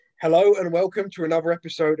Hello and welcome to another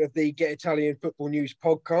episode of the Get Italian Football News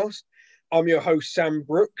podcast. I'm your host, Sam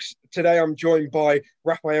Brooks. Today I'm joined by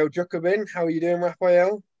Raphael Jacobin. How are you doing,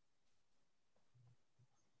 Raphael?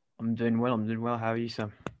 I'm doing well. How are you,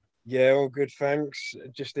 Sam? Yeah, all good, thanks.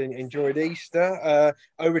 Just enjoyed Easter.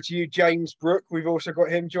 Over to you, James Brook. We've also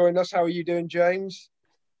got him joining us. How are you doing, James?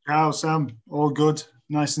 Ciao, Sam. All good.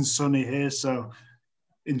 Nice and sunny here. So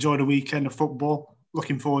enjoy the weekend of football.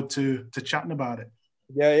 Looking forward to chatting about it.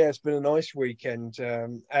 Yeah, it's been a nice weekend.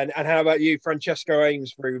 And how about you, Francesco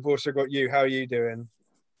Amesbury? We've also got you. How are you doing?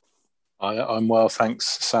 I'm well,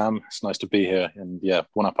 thanks, Sam. It's nice to be here. And yeah,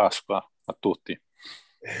 buona Pasqua a tutti.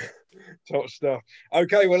 Top stuff.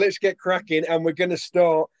 Okay, well, let's get cracking. And we're going to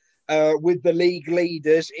start with the league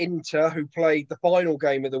leaders, Inter, who played the final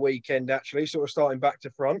game of the weekend, actually, sort of starting back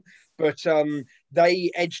to front. But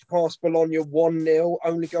they edged past Bologna 1-0.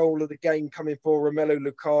 Only goal of the game coming for Romelu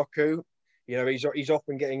Lukaku. You know, he's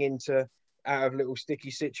often getting out of little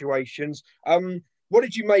sticky situations. What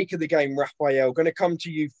did you make of the game, Raphael? Going to come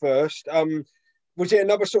to you first. Was it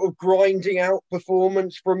another sort of grinding out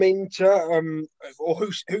performance from Inter, or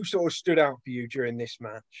who sort of stood out for you during this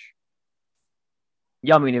match?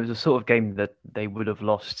 Yeah, I mean, it was a sort of game that they would have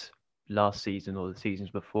lost last season or the seasons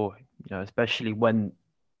before. You know, especially when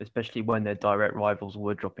their direct rivals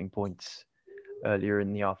were dropping points earlier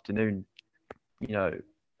in the afternoon. You know,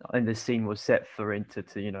 and the scene was set for Inter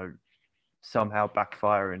to, somehow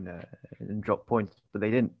backfire and drop points, but they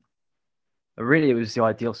didn't. But really, it was the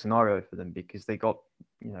ideal scenario for them because they got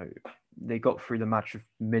through the match with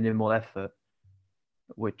minimal effort,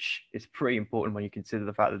 which is pretty important when you consider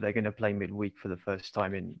the fact that they're going to play midweek for the first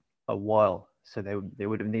time in a while. So they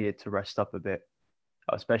would have needed to rest up a bit,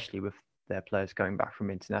 especially with their players going back from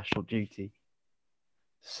international duty.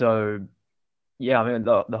 So, yeah, I mean,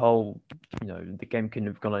 the whole, the game couldn't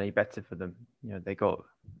have gone any better for them. You know, they got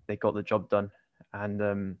the job done. And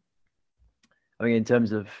I mean, in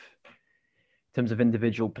terms of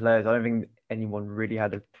individual players, I don't think anyone really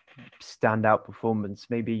had a standout performance.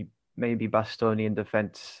 Maybe Bastoni in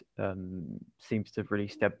defence seems to have really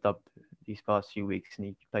stepped up these past few weeks, and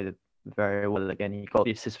he played it very well again. He got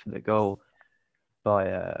the assist for the goal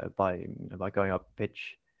by going up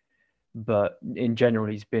pitch. But in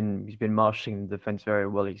general, he's been marshalling the defence very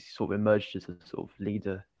well. He's sort of emerged as a sort of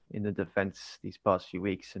leader in the defence these past few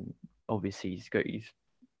weeks, and obviously he's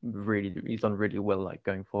done really well, like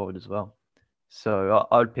going forward as well. So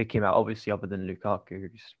I would pick him out, obviously, other than Lukaku,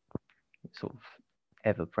 who's sort of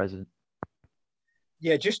ever present.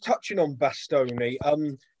 Yeah, just touching on Bastoni.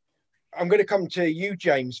 I'm going to come to you,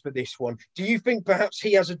 James, for this one. Do you think perhaps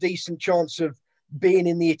he has a decent chance of being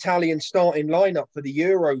in the Italian starting lineup for the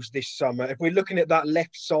Euros this summer? If we're looking at that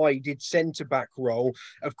left-sided centre-back role,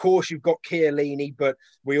 of course, you've got Chiellini, but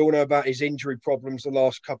we all know about his injury problems the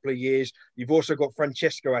last couple of years. You've also got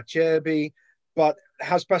Francesco Acerbi. But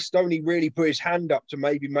has Bastoni really put his hand up to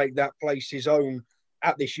maybe make that place his own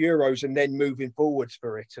at this Euros and then moving forwards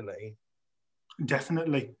for Italy?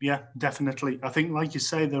 Definitely. Yeah, definitely. I think, like you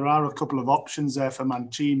say, there are a couple of options there for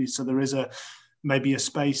Mancini. So there is maybe a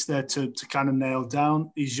space there to kind of nail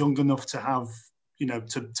down. He's young enough to have,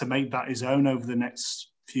 to make that his own over the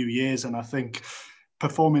next few years. And I think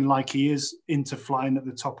performing like he is, Inter flying at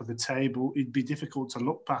the top of the table, it'd be difficult to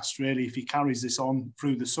look past, really, if he carries this on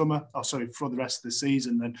through the summer, for the rest of the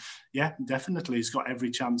season. Then, yeah, definitely, he's got every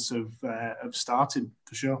chance of starting,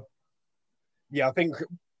 for sure. Yeah, I think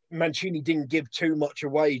Mancini didn't give too much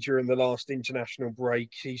away during the last international break.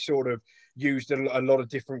 He sort of used a lot of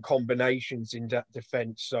different combinations in that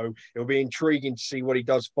defence. So it'll be intriguing to see what he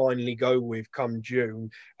does finally go with come June.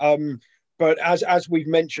 But as we've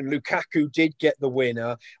mentioned, Lukaku did get the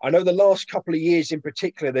winner. I know the last couple of years in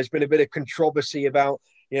particular, there's been a bit of controversy about,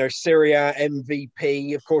 Serie A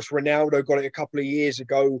MVP. Of course, Ronaldo got it a couple of years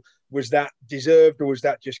ago. Was that deserved or was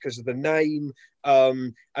that just because of the name?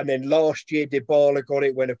 And then last year, Dybala got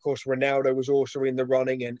it when, of course, Ronaldo was also in the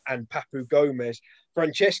running and Papu Gomez.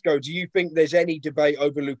 Francesco, do you think there's any debate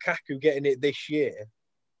over Lukaku getting it this year?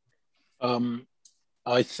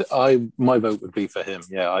 My vote would be for him.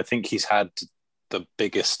 Yeah, I think he's had the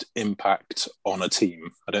biggest impact on a team.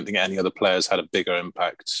 I don't think any other players had a bigger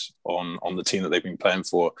impact on the team that they've been playing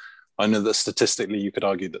for. I know that statistically you could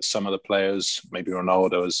argue that some of the players, maybe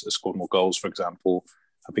Ronaldo has scored more goals, for example,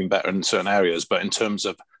 have been better in certain areas. But in terms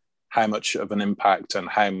of how much of an impact and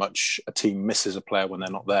how much a team misses a player when they're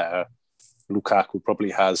not there, Lukaku probably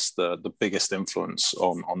has the biggest influence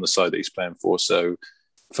on the side that he's playing for. So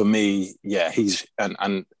for me, yeah, he's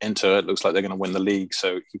and Inter, it looks like they're going to win the league.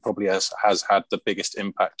 So he probably has had the biggest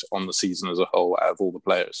impact on the season as a whole out of all the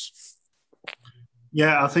players.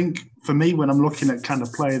 Yeah, I think for me, when I'm looking at kind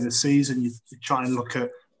of player of the season, you try and look at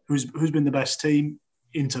who's been the best team,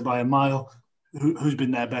 Inter by a mile, who's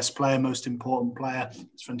been their best player, most important player.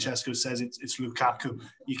 As Francesco says, it's Lukaku.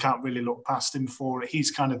 You can't really look past him for it.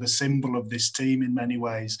 He's kind of the symbol of this team in many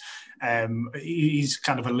ways. He's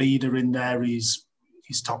kind of a leader in there. He's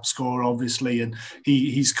top scorer, obviously, and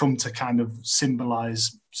he's come to kind of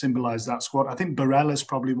symbolise that squad. I think Barella's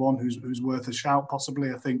probably one who's worth a shout,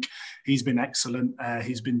 possibly. I think he's been excellent.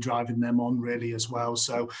 He's been driving them on really as well.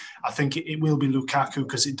 So I think it will be Lukaku,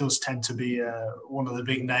 because it does tend to be one of the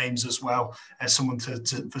big names as well, as someone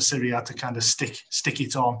for Serie A to kind of stick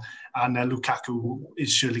it on. And Lukaku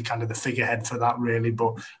is surely kind of the figurehead for that, really.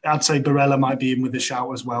 But I'd say Barella might be in with a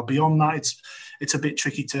shout as well. Beyond that, it's a bit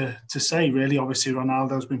tricky to say, really. Obviously,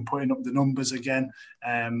 Ronaldo's been putting up the numbers again,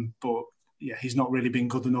 but yeah, he's not really been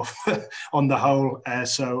good enough on the whole.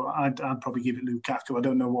 So I'd probably give it Lukaku. I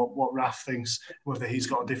don't know what Raf thinks, whether he's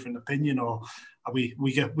got a different opinion, or are we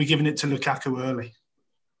giving it to Lukaku early?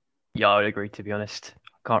 Yeah, I would agree, to be honest.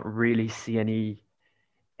 I can't really see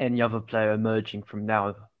any other player emerging from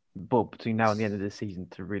now, but between now and the end of the season,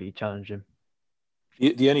 to really challenge him.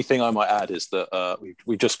 The only thing I might add is that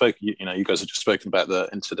we just spoke. You guys have just spoken about the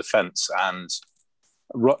Inter defence, and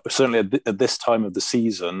certainly at this time of the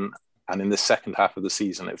season and in the second half of the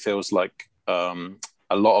season, it feels like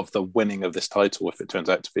a lot of the winning of this title, if it turns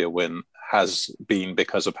out to be a win, has been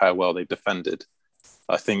because of how well they defended.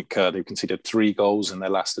 I think they've conceded 3 goals in their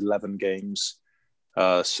last 11 games.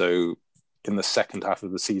 So in the second half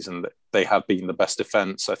of the season, they have been the best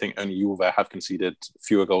defence. I think only Juve have conceded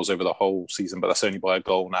fewer goals over the whole season, but that's only by a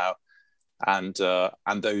goal now. And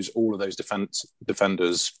all of those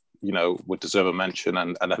defenders, would deserve a mention,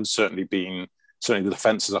 and have certainly the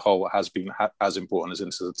defence as a whole has been as important as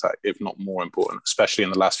Inter's attack, if not more important, especially in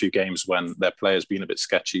the last few games when their players been a bit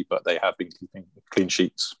sketchy, but they have been keeping clean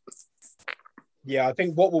sheets. Yeah, I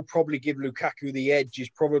think what will probably give Lukaku the edge is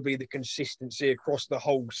probably the consistency across the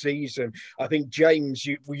whole season. I think, James,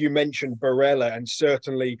 you mentioned Barella, and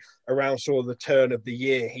certainly around sort of the turn of the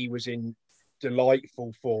year, he was in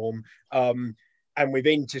delightful form. And with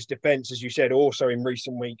Inter's defence, as you said, also in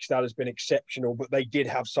recent weeks, that has been exceptional, but they did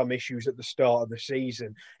have some issues at the start of the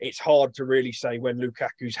season. It's hard to really say when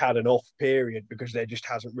Lukaku's had an off period, because there just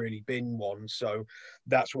hasn't really been one. So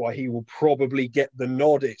that's why he will probably get the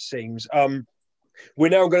nod, it seems. We're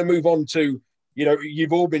now going to move on to,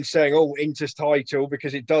 you've all been saying, Inter's title,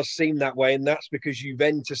 because it does seem that way. And that's because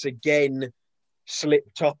Juventus again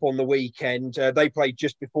slipped up on the weekend. They played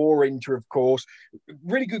just before Inter, of course.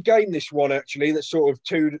 Really good game, this one, actually, that sort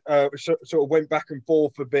of went back and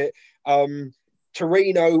forth a bit.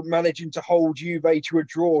 Torino managing to hold Juve to a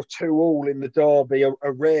draw 2-2 in the derby,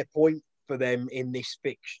 a rare point for them in this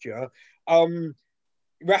fixture.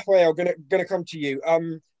 Raphael, going to come to you.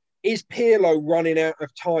 Is Pirlo running out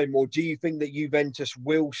of time, or do you think that Juventus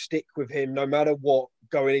will stick with him no matter what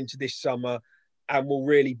going into this summer, and will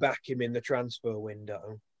really back him in the transfer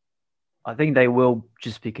window? I think they will,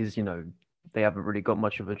 just because, they haven't really got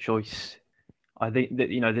much of a choice. I think that,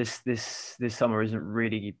 this summer isn't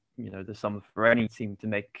really, the summer for any team to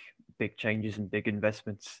make big changes and big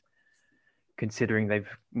investments, considering their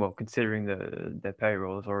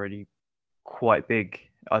payroll is already quite big.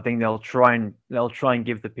 I think they'll try and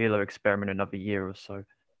give the Pirlo experiment another year or so,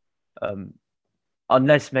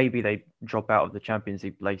 unless maybe they drop out of the Champions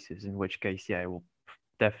League places, in which case, it will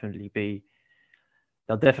definitely be.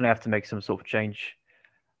 They'll definitely have to make some sort of change.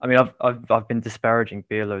 I mean, I've been disparaging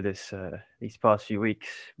Pirlo these past few weeks,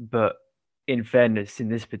 but in fairness, in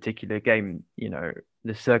this particular game,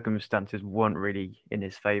 the circumstances weren't really in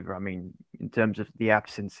his favour. I mean, in terms of the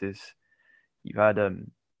absences, you had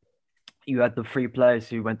the 3 players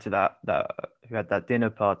who went to who had that dinner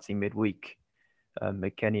party midweek,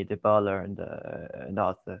 McKennie, Dybala, and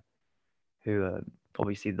Arthur, who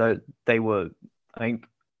obviously they were. I think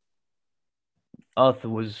Arthur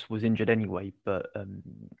was injured anyway, but I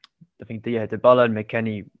think Dybala and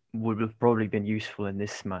McKennie would have probably been useful in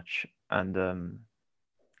this match, and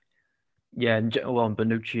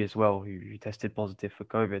Bonucci as well, who tested positive for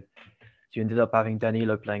COVID. So you ended up having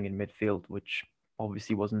Danilo playing in midfield, which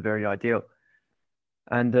obviously wasn't very ideal.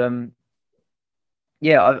 And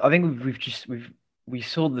I think we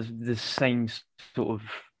saw the same sort of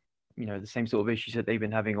issues that they've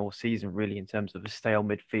been having all season, really, in terms of a stale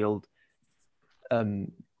midfield.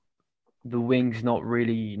 The wings not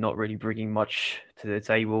really bringing much to the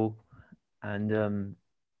table, and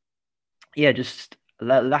just a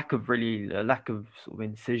lack of sort of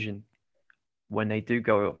incision when they do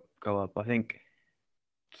go up. I think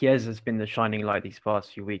Chiesa has been the shining light these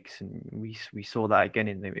past few weeks, and we saw that again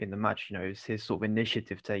in the match. You know, it's his sort of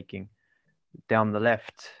initiative taking down the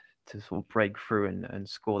left to sort of break through and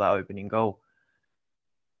score that opening goal.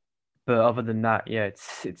 But other than that, yeah,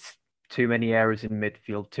 it's too many errors in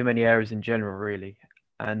midfield, too many errors in general, really.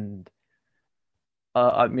 And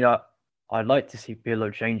I mean, I'd like to see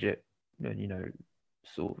Pirlo change it, you know,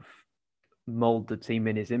 sort of mold the team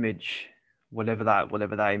in his image, whatever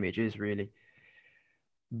that image is, really.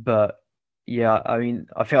 But yeah, I mean,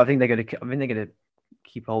 I think they're gonna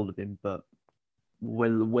keep hold of him, but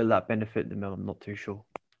will that benefit them? I'm not too sure.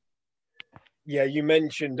 Yeah, you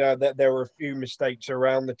mentioned that there were a few mistakes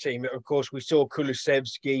around the team. Of course, we saw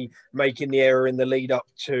Kulusevski making the error in the lead up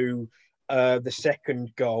to the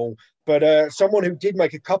second goal. But someone who did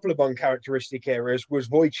make a couple of uncharacteristic errors was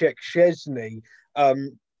Wojciech Szczesny.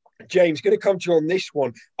 James, going to come to you on this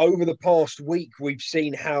one. Over the past week, we've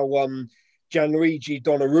seen how Gianluigi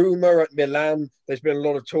Donnarumma at Milan, there's been a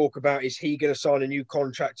lot of talk about, is he going to sign a new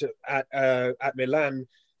contract at Milan?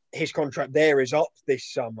 His contract there is up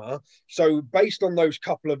this summer. So based on those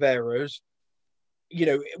couple of errors, you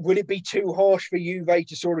know, would it be too harsh for Juve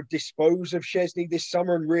to sort of dispose of Szczesny this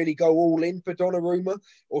summer and really go all in for Donnarumma?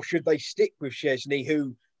 Or should they stick with Szczesny,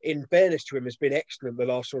 who, in fairness to him, has been excellent the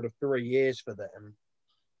last sort of 3 years for them?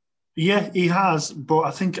 Yeah, he has. But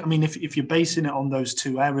I think, I mean, if you're basing it on those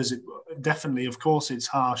two errors, definitely, of course, it's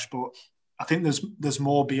harsh. But I think there's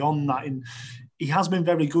more beyond that. He has been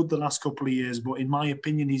very good the last couple of years, but in my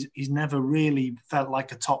opinion, he's never really felt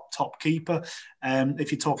like a top keeper.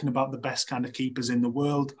 If you're talking about the best kind of keepers in the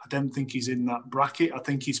world, I don't think he's in that bracket. I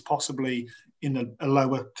think he's possibly in a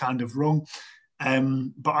lower kind of rung.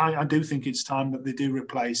 But I do think it's time that they do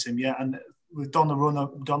replace him. Yeah, and with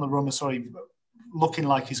Donnarumma, looking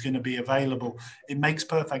like he's going to be available, it makes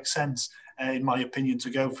perfect sense, in my opinion, to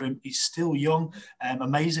go for him. He's still young.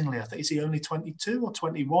 Amazingly, I think, is he only 22 or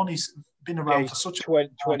 21? He's been around for such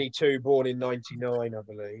 22, born in 99, I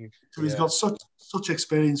believe. So he's got such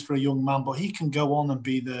experience for a young man, but he can go on and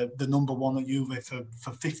be the number one at Juve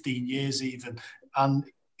for 15 years even. And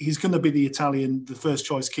he's going to be the first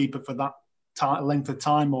choice keeper for that length of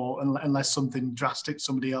time, or unless something drastic,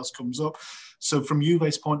 somebody else comes up. So from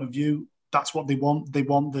Juve's point of view, that's what they want. They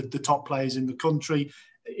want the top players in the country.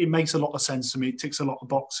 It makes a lot of sense to me. It ticks a lot of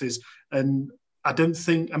boxes. And I don't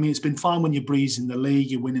think, I mean, it's been fine when you're breezing the league,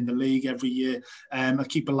 you're winning the league every year. A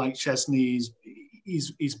keeper like Szczesny,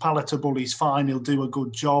 he's palatable, he's fine, he'll do a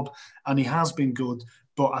good job, and he has been good.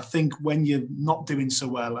 But I think when you're not doing so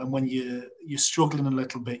well and when you're struggling a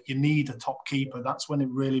little bit, you need a top keeper. That's when it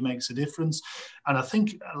really makes a difference. And I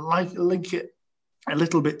think link it a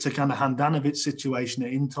little bit to kind of Handanovic's situation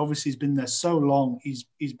at Inter. Obviously, he's been there so long. He's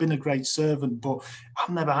been a great servant, but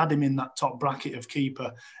I've never had him in that top bracket of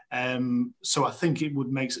keeper. So I think it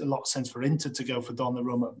would make a lot of sense for Inter to go for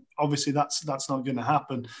Donnarumma. Obviously, that's not going to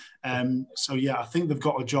happen. So yeah, I think they've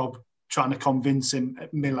got a job trying to convince him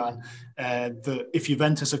at Milan that if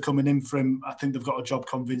Juventus are coming in for him, I think they've got a job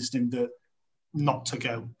convincing him that not to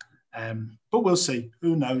go. But we'll see.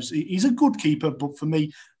 Who knows? He's a good keeper, but for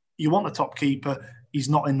me, you want a top keeper. He's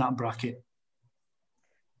not in that bracket.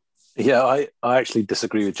 Yeah, I actually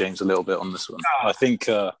disagree with James a little bit on this one. I think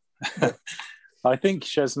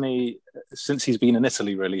Szczesny, since he's been in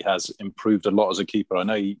Italy, really has improved a lot as a keeper. I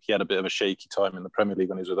know he had a bit of a shaky time in the Premier League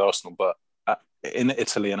when he was with Arsenal, but in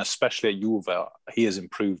Italy and especially at Juve, he has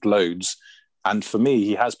improved loads. And for me,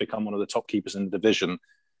 he has become one of the top keepers in the division.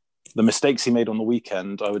 The mistakes he made on the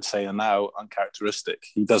weekend, I would say, are now uncharacteristic.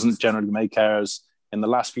 He doesn't generally make errors. In the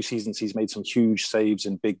last few seasons, he's made some huge saves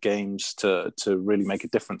in big games to really make a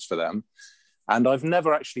difference for them. And I've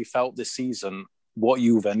never actually felt this season what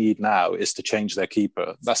Juve need now is to change their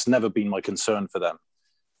keeper. That's never been my concern for them.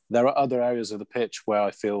 There are other areas of the pitch where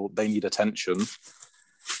I feel they need attention.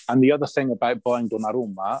 And the other thing about buying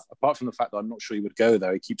Donnarumma, apart from the fact that I'm not sure he would go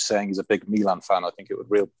there, he keeps saying he's a big Milan fan. I think it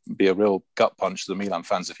would be a real gut punch to the Milan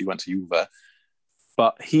fans if he went to Juve.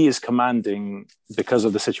 But he is commanding, because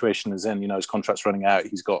of the situation he's in, his contract's running out.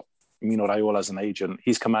 He's got Mino Raiola as an agent.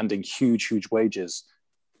 He's commanding huge wages.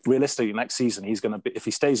 Realistically, next season, he's going to be, if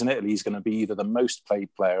he stays in Italy, he's going to be either the most paid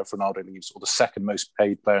player if Ronaldo leaves or the second most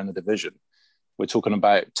paid player in the division. We're talking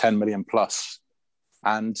about 10 million plus.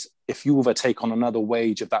 And if Juve take on another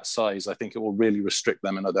wage of that size, I think it will really restrict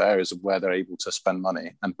them in other areas of where they're able to spend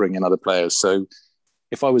money and bring in other players. So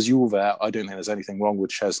if I was Juve, I don't think there's anything wrong with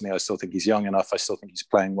Szczesny. I still think he's young enough. I still think he's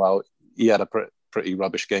playing well. He had a pretty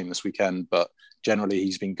rubbish game this weekend, but generally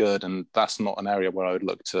he's been good. And that's not an area where I would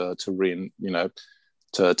look to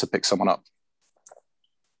pick someone up.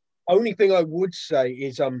 Only thing I would say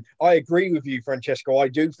is I agree with you, Francesco. I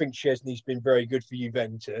do think Szczesny's been very good for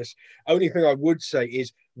Juventus. Only thing I would say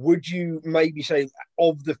is, would you maybe say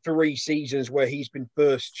of the 3 seasons where he's been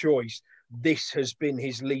first choice, this has been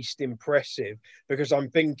his least impressive? Because I'm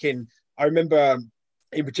thinking, I remember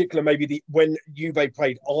in particular maybe when Juve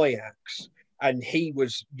played Ajax, and he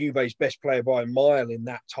was Juve's best player by a mile in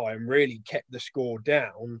that time, really kept the score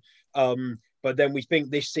down. But then we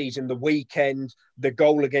think this season, the weekend, the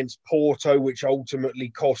goal against Porto, which ultimately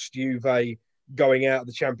cost Juve going out of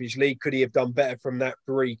the Champions League, could he have done better from that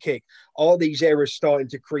free kick? Are these errors starting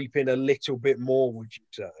to creep in a little bit more, would you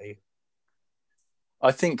say?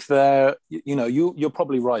 I think you're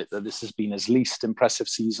probably right that this has been his least impressive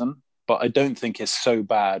season, but I don't think it's so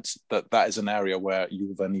bad that is an area where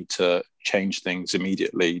Juve need to change things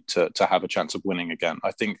immediately to have a chance of winning again.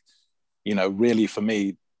 I think, really for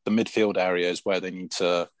me, the midfield area is where they need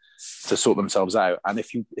to sort themselves out. And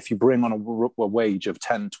if you bring on a wage of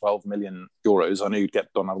 10, 12 million euros, I know you'd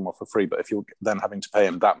get Donnarumma for free, but if you're then having to pay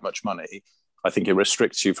him that much money, I think it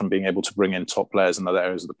restricts you from being able to bring in top players in other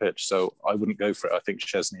areas of the pitch. So I wouldn't go for it. I think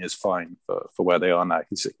Szczesny is fine for where they are now.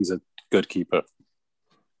 He's a good keeper.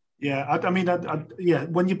 Yeah, yeah.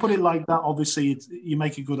 When you put it like that, obviously you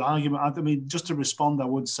make a good argument. I mean, just to respond, I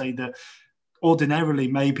would say that ordinarily,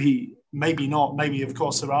 maybe not. Maybe, of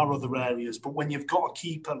course, there are other areas. But when you've got a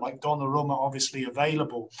keeper like Donnarumma obviously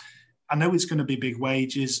available, I know it's going to be big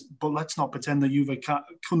wages, but let's not pretend that Juve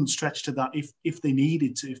couldn't stretch to that if they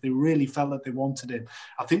needed to, if they really felt that they wanted it.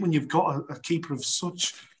 I think when you've got a keeper of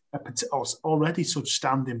such already such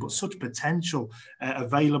standing, but such potential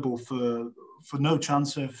available for no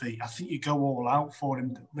transfer fee, I think you go all out for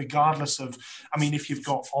him, regardless of, if you've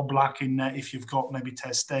got Oblak in there, if you've got maybe Ter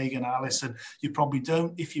Stegen, Alisson, you probably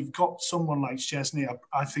don't. If you've got someone like Szczesny,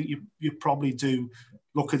 I think you probably do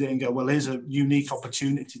look at it and go, well, here's a unique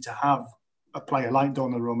opportunity to have a player like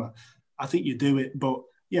Donnarumma. I think you do it, but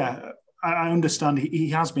yeah, I understand he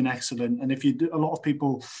has been excellent. And a lot of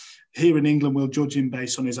people here in England will judge him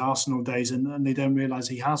based on his Arsenal days, and they don't realise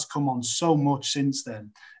he has come on so much since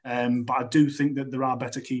then. But I do think that there are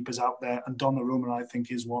better keepers out there, and Donnarumma, I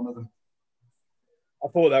think, is one of them. I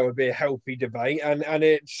thought that would be a healthy debate, and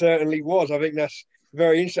it certainly was. I think that's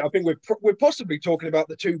very interesting. I think we're possibly talking about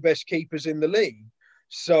the 2 best keepers in the league.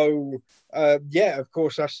 So, yeah, of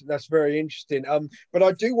course, that's very interesting. But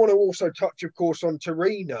I do want to also touch, of course, on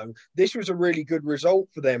Torino. This was a really good result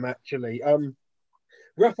for them, actually.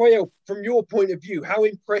 Raphael, from your point of view, how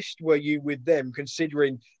impressed were you with them,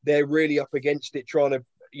 considering they're really up against it, trying to,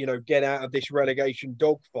 get out of this relegation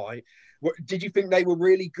dogfight? Did you think they were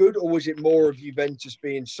really good, or was it more of Juventus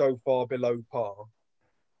being so far below par?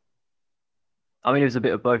 It was a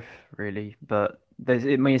bit of both, really, but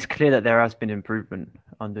it's clear that there has been improvement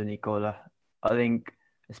under Nicola. I think,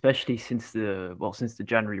 especially since the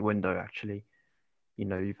January window, actually,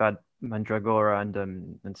 you've had Mandragora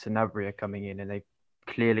and Sanabria coming in, and they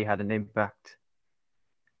clearly had an impact.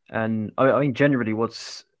 And I think generally,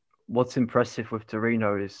 what's impressive with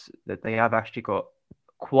Torino is that they have actually got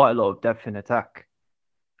quite a lot of depth in attack.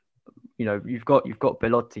 You've got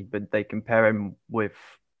Belotti, but they compare him up with,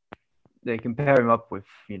 they've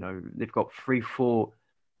got 3-4,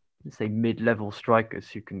 let's say, mid-level strikers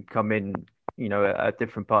who can come in, at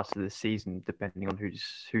different parts of the season, depending on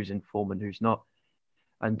who's in form and who's not,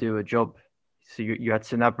 and do a job. So you had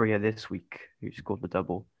Sanabria this week, who scored the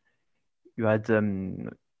double. You had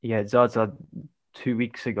Zaza 2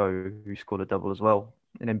 weeks ago, who scored a double as well.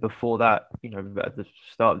 And then before that, at the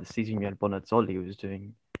start of the season, you had Bonazzoli, who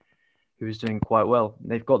was doing quite well.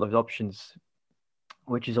 And they've got those options,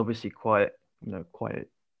 which is obviously quite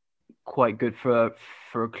good for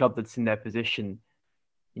a club that's in their position.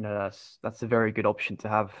 That's a very good option to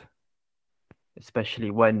have,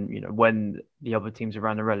 especially when the other teams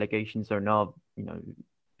around the relegation zone are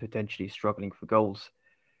potentially struggling for goals.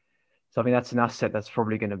 So I think that's an asset that's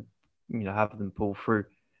probably going to have them pull through.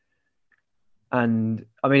 And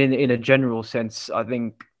in a general sense, I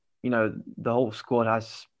think the whole squad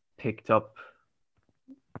has picked up.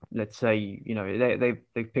 Let's say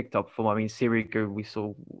they've picked up form. Sirigu, we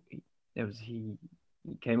saw he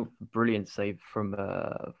came up with a brilliant save from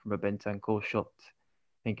a Bentancur shot.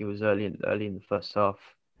 I think it was early in the first half.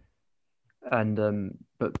 And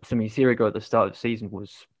but Sirigu at the start of the season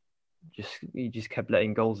was he just kept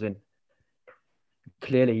letting goals in.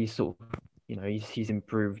 Clearly, he's sort of he's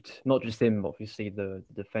improved. Not just him, obviously the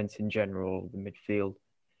defense in general, the midfield,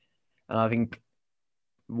 and I think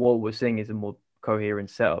what we're seeing is a more coherent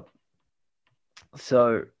setup.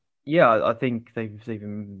 So yeah, I think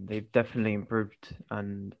they've definitely improved,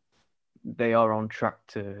 and they are on track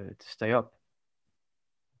to stay up.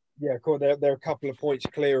 Yeah, cool. They're a couple of points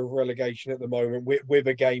clear of relegation at the moment, with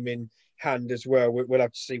a game in hand as well. We'll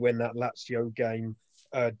have to see when that Lazio game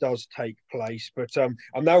does take place. But I'm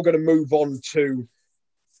now going to move on to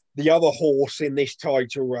the other horse in this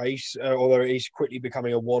title race, although it is quickly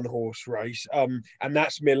becoming a one-horse race, and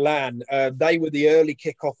that's Milan. They were the early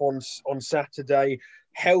kickoff on Saturday,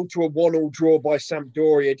 held to a 1-1 draw by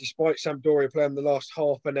Sampdoria, despite Sampdoria playing the last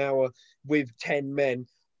half an hour with 10 men.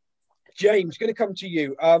 James, going to come to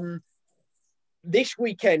you. This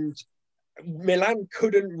weekend, Milan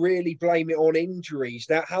couldn't really blame it on injuries.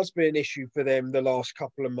 That has been an issue for them the last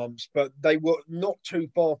couple of months, but they were not too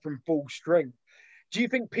far from full strength. Do you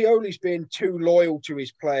think Pioli's being too loyal to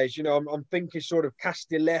his players? You know, I'm thinking sort of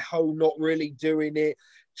Castillejo not really doing it.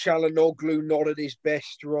 Çalhanoğlu not at his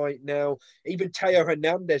best right now. Even Theo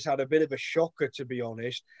Hernandez had a bit of a shocker, to be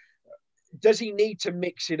honest. Does he need to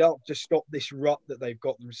mix it up to stop this rut that they've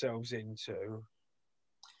got themselves into?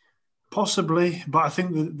 Possibly, but I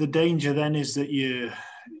think the danger then is that you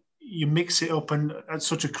mix it up, and at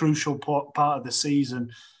such a crucial part of the season,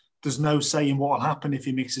 there's no saying what will happen if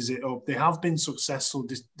he mixes it up. They have been successful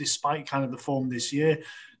despite kind of the form this year.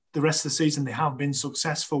 The rest of the season, they have been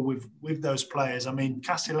successful with those players. I mean,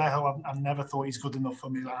 Castillejo, I've never thought he's good enough for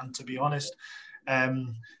Milan, to be honest.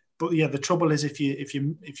 But yeah, the trouble is if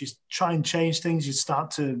you try and change things, you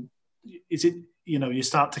start to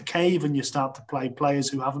cave, and you start to play players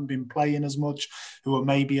who haven't been playing as much, who are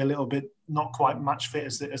maybe a little bit not quite match fit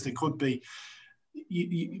as they could be.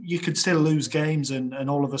 You could still lose games, and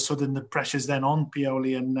all of a sudden the pressure's then on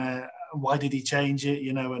Pioli, and why did he change it,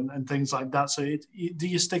 and things like that. So do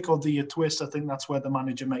you stick or do you twist? I think that's where the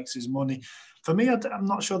manager makes his money. For me, I'm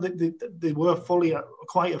not sure that they were fully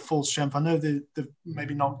quite at full strength. I know they've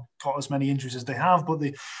maybe not got as many injuries as they have, but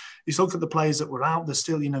you look at the players that were out. There's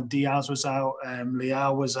still, Diaz was out,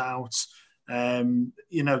 Leao was out.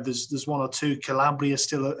 There's one or two. Calabria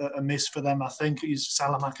still a miss for them. I think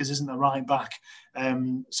Salamakers isn't a right back.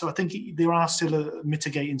 So I think there are still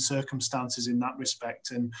mitigating circumstances in that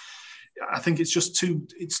respect. And I think it's just too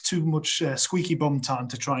much squeaky bum time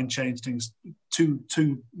to try and change things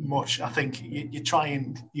too much. I think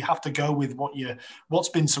you have to go with what's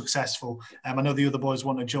been successful. I know the other boys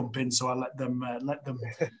want to jump in, so I'll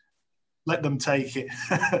let them take it.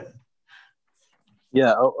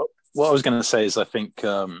 Yeah. What I was going to say is I think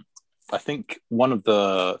one of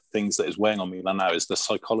the things that is weighing on Milan now is the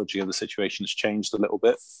psychology of the situation has changed a little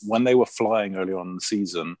bit. When they were flying earlier on in the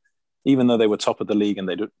season, even though they were top of the league and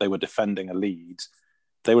they were defending a lead,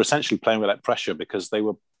 they were essentially playing without pressure because they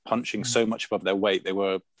were punching so much above their weight. They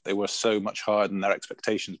were so much higher than their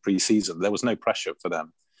expectations pre-season. There was no pressure for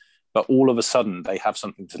them. But all of a sudden, they have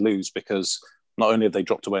something to lose because not only have they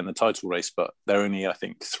dropped away in the title race, but they're only, I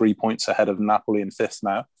think, 3 points ahead of Napoli in fifth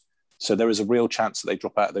now. So there is a real chance that they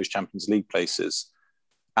drop out of those Champions League places.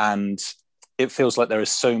 And it feels like there is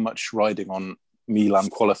so much riding on Milan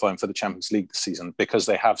qualifying for the Champions League this season because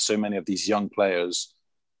they have so many of these young players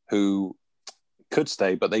who could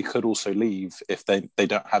stay, but they could also leave if they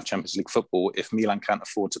don't have Champions League football, if Milan can't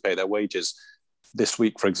afford to pay their wages. This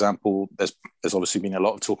week, for example, there's obviously been a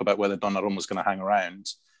lot of talk about whether Donnarumma was going to hang around.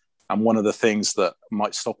 And one of the things that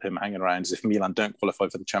might stop him hanging around is if Milan don't qualify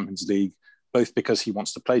for the Champions League, both because he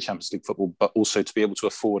wants to play Champions League football, but also to be able to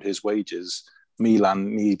afford his wages.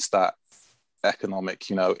 Milan needs that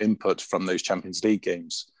economic, input from those Champions League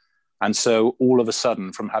games. And so all of a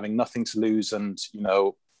sudden, from having nothing to lose and,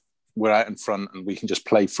 we're out in front and we can just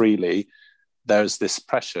play freely, there's this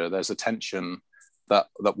pressure, there's a tension that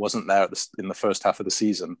wasn't there in the first half of the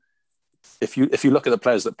season. If you look at the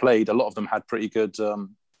players that played, a lot of them had pretty good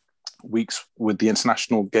weeks with the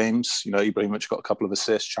international games. Ibrahimovic got a couple of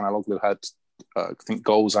assists. Çalhanoğlu had, I think,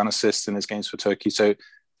 goals and assists in his games for Turkey. So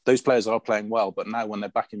those players are playing well. But now when they're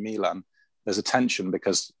back in Milan, there's a tension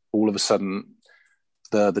because all of a sudden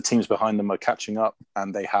the teams behind them are catching up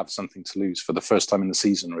and they have something to lose for the first time in the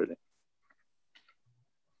season, really.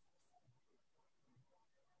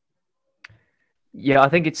 Yeah, I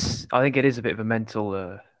think it is a bit of a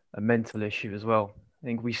mental issue as well. I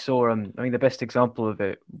think we saw. The best example of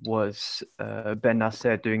it was Ben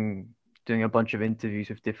Nasser doing a bunch of interviews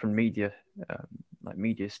with different media, like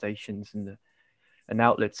media stations and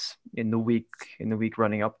outlets in the week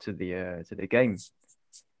running up to the game,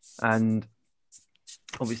 and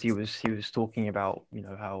obviously he was talking about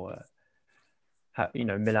how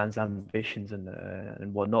Milan's ambitions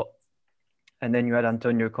and whatnot, and then you had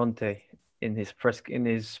Antonio Conte in his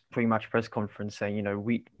pre-match press conference saying,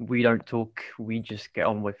 we don't talk, we just get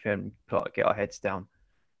on with it and get our heads down.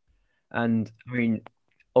 And I mean,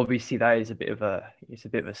 obviously that is a bit of a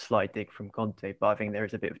slight dig from Conte, but I think there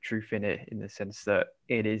is a bit of truth in it, in the sense that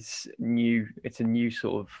it is new. It's a new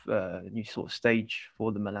sort of stage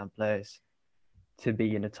for the Milan players to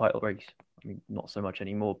be in a title race. I mean, not so much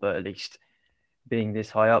anymore, but at least being this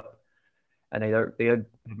high up, and they haven't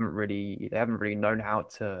really known how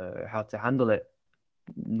to handle it.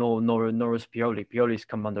 Nor has Pioli. Pioli's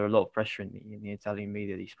come under a lot of pressure in the Italian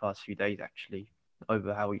media these past few days, actually,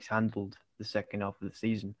 over how he's handled the second half of the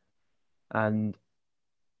season. And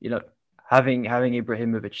having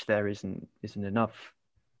Ibrahimovic there isn't enough.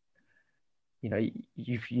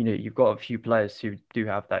 You've got a few players who do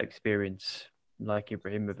have that experience, like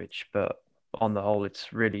Ibrahimovic, but on the whole,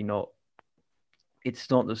 it's really not. It's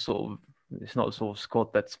not the sort of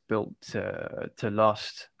squad that's built to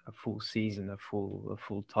last a full season, a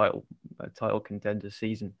full title contender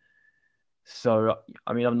season. So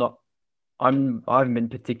I mean, I haven't been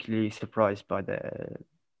particularly surprised by their,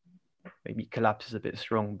 maybe collapse is a bit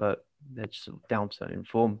strong, but they're just sort of downturn in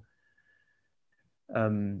form.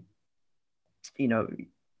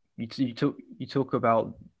 You talk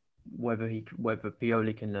about whether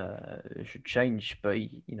Pioli should change, but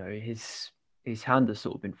his hand has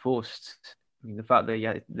sort of been forced. I mean, the fact that he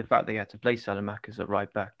had to play Salamakas at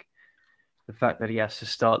right back, the fact that he has to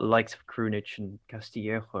start the likes of Krunic and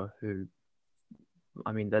Castillejo, who,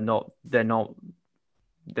 I mean, they're not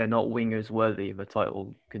wingers worthy of a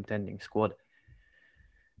title contending squad.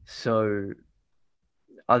 So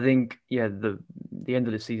I think, the end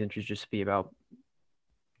of the season should just be about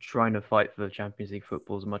trying to fight for Champions League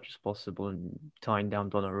football as much as possible and tying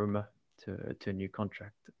down Donnarumma to a new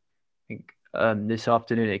contract. I think this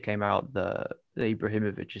afternoon it came out that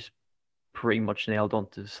Ibrahimovic is pretty much nailed on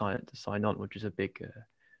to sign on, which is a big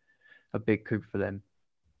coup for them.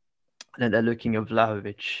 And then they're looking at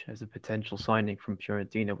Vlahovic as a potential signing from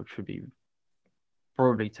Fiorentina, which would be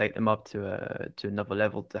probably take them up to another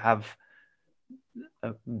level, to have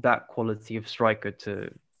that quality of striker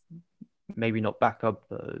to maybe not back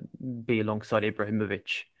up, be alongside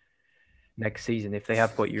Ibrahimovic next season if they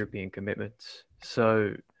have got European commitments.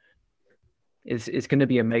 So it's going to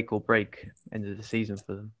be a make or break end of the season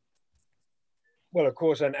for them. Well, of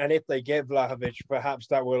course, and if they get Vlahovic, perhaps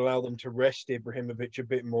that will allow them to rest Ibrahimovic a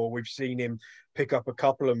bit more. We've seen him pick up a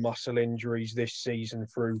couple of muscle injuries this season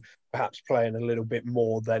through perhaps playing a little bit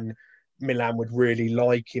more than Milan would really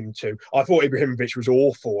like him to. I thought Ibrahimovic was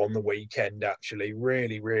awful on the weekend, actually,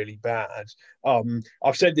 really, really bad.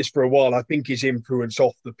 I've said this for a while. I think his influence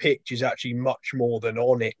off the pitch is actually much more than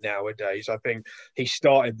on it nowadays. I think he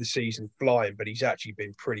started the season flying, but he's actually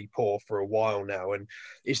been pretty poor for a while now. And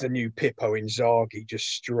it's the new Pippo Inzaghi, just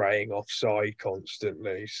straying offside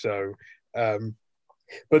constantly. So,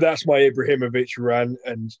 but that's my Ibrahimovic rant,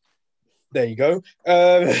 and there you go.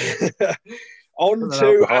 On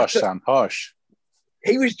to harsh, Sam. Harsh.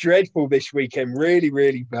 He was dreadful this weekend. Really,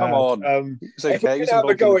 really bad. Come on. It's okay. If we're gonna have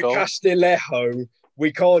a go at Castillejo,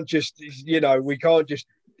 we can't just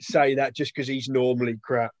say that just because he's normally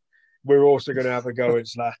crap. We're also going to have a go at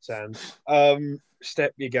Zlatan.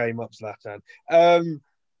 Step your game up, Zlatan. I'm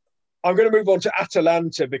going to move on to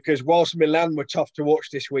Atalanta, because whilst Milan were tough to watch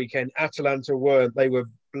this weekend, Atalanta weren't. They were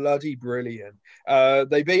bloody brilliant.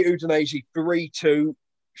 They beat Udinese 3-2.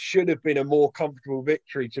 Should have been a more comfortable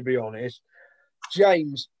victory, to be honest.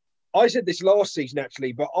 James, I said this last season,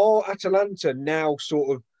 actually, but are Atalanta now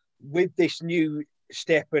sort of, with this new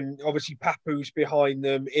step, and obviously Papu's behind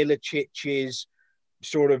them, Ilicic is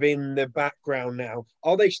sort of in the background now,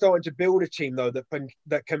 are they starting to build a team, though,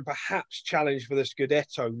 that can perhaps challenge for the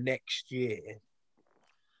Scudetto next year?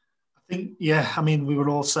 I think, I mean, we were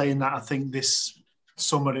all saying that. I think this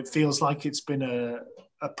summer it feels like it's been a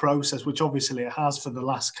process, which obviously it has for the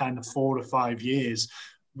last kind of 4 or 5 years,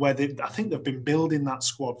 where I think they've been building that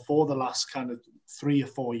squad for the last kind of 3 or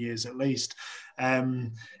 4 years at least.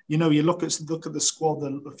 You look at the squad,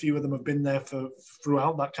 a few of them have been there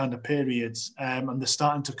throughout that kind of periods, and they're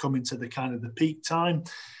starting to come into the kind of the peak time.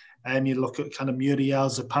 And you look at kind of Muriel,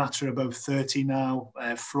 Zapata above 30 now,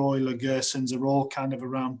 Freuler, Gersons are all kind of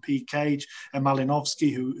around peak age, and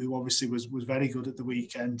Malinovsky, who obviously was very good at the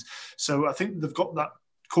weekend. So I think they've got that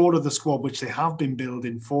core of the squad which they have been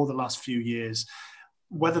building for the last few years.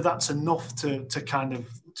 Whether that's enough to kind of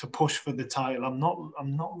to push for the title, I'm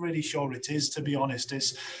not really sure it is, to be honest.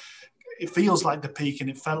 It feels like the peak, and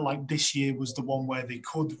it felt like this year was the one where they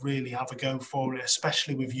could really have a go for it,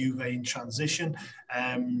 especially with Juve in transition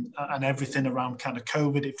and everything around kind of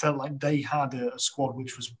COVID. It felt like they had a squad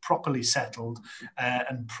which was properly settled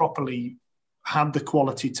and properly had the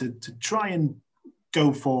quality to try and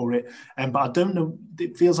go for it. But I don't know.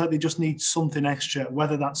 It feels like they just need something extra,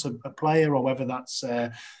 whether that's a player or whether that's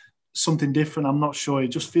something different. I'm not sure. It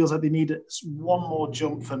just feels like they need one more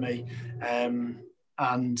jump for me.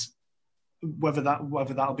 And whether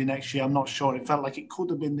that'll be next year, I'm not sure. It felt like it could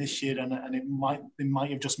have been this year, and they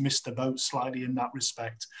might have just missed the boat slightly in that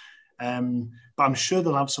respect. But I'm sure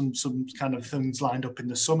they'll have some kind of things lined up in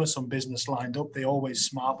the summer, some business lined up. They're always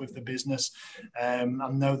smart with the business. I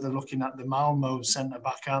know they're looking at the Malmo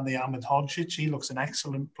centre-back, aren't they? Ahmed Hodzic, he looks an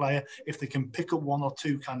excellent player. If they can pick up one or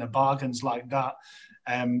two kind of bargains like that,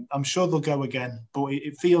 I'm sure they'll go again. But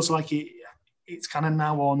it feels like it's kind of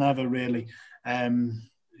now or never, really.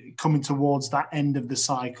 Coming towards that end of the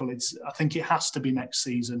cycle, I think it has to be next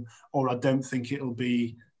season, or I don't think it'll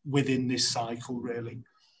be within this cycle, really.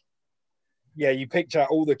 Yeah, you picked out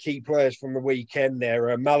all the key players from the weekend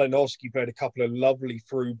there. Malinowski played a couple of lovely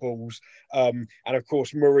through balls. And of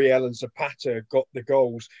course, Muriel and Zapata got the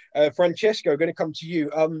goals. Francesco, going to come to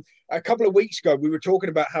you. A couple of weeks ago, we were talking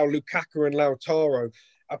about how Lukaku and Lautaro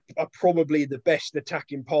are probably the best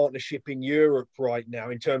attacking partnership in Europe right now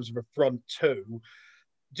in terms of a front two.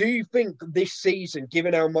 Do you think this season,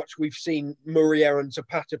 given how much we've seen Muriel and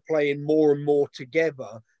Zapata playing more and more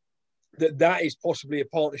together, that is possibly a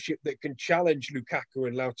partnership that can challenge Lukaku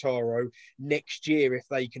and Lautaro next year if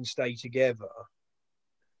they can stay together?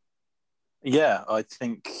 Yeah, I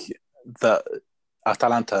think that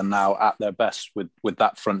Atalanta are now at their best with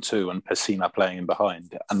that front two and Pessina playing in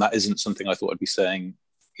behind. And that isn't something I thought I'd be saying,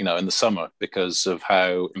 in the summer because of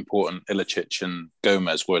how important Ilicic and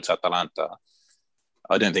Gomez were to Atalanta.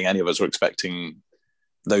 I don't think any of us were expecting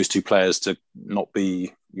those two players to not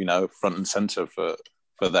be, front and centre for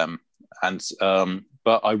them. And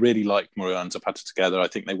but I really like Muriel and Zapata together. I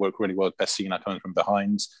think they work really well with Pessina coming from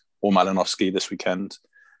behind, or Malinowski this weekend.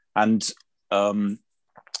 And I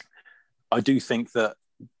do think that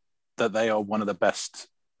they are one of the best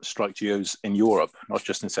strike duos in Europe, not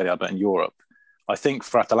just in Serie A, but in Europe. I think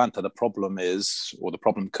for Atalanta, the problem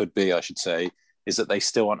could be, I should say, is that they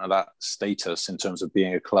still aren't at that status in terms of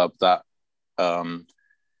being a club that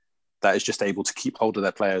is just able to keep hold of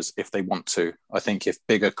their players if they want to. I think if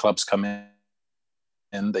bigger clubs come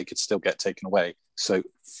in, they could still get taken away. So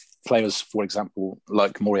players, for example,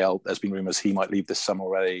 like Muriel, there's been rumours he might leave this summer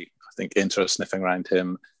already. I think Inter are sniffing around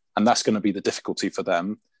him. And that's going to be the difficulty for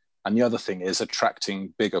them. And the other thing is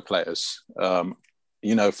attracting bigger players.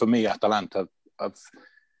 For me, Atalanta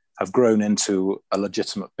have grown into a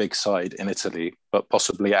legitimate big side in Italy, but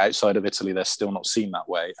possibly outside of Italy, they're still not seen that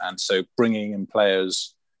way. And so bringing in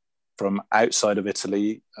players from outside of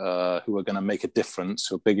Italy who are going to make a difference,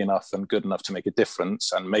 who are big enough and good enough to make a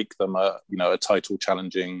difference and make them a title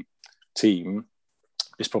challenging team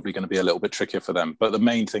is probably going to be a little bit trickier for them. But the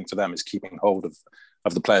main thing for them is keeping hold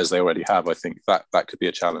of the players they already have. I think that could be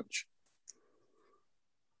a challenge.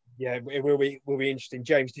 Yeah, it will be interesting.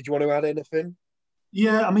 James, did you want to add anything?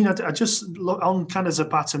 Yeah, I mean, I just look on kind of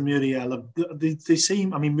Zapata and Muriel. They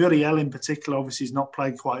seem, Muriel in particular, obviously, has not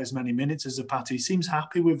played quite as many minutes as Zapata. He seems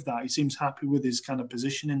happy with that. He seems happy with his kind of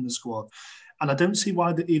position in the squad. And I don't see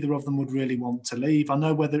why either of them would really want to leave. I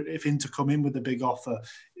know if Inter come in with a big offer,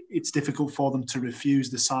 it's difficult for them to refuse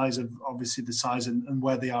the size and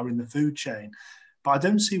where they are in the food chain. But I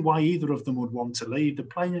don't see why either of them would want to leave. They're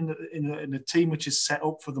playing in a team which is set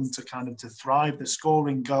up for them to thrive. They're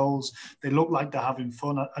scoring goals. They look like they're having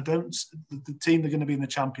fun. The team they're going to be in the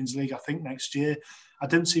Champions League, I think, next year. I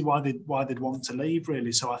don't see why they'd want to leave,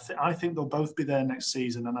 really. So I think they'll both be there next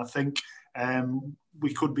season. And I think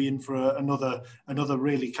we could be in for another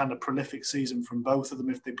really kind of prolific season from both of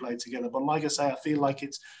them if they play together. But like I say, I feel like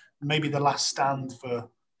it's maybe the last stand for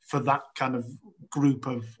that kind of group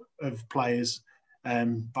of players.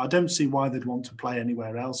 But I don't see why they'd want to play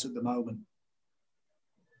anywhere else at the moment.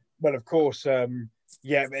 Well, of course,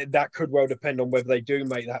 that could well depend on whether they do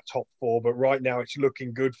make that top four. But right now, it's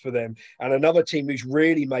looking good for them. And another team who's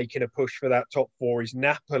really making a push for that top four is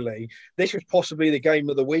Napoli. This was possibly the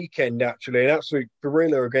game of the weekend, actually. An absolute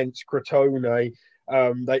guerrilla against Crotone.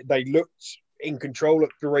 They looked in control at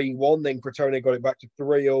 3-1, then Crotone got it back to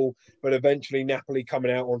 3-3, but eventually Napoli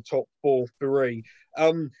coming out on top 4-3.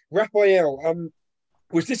 Raphael,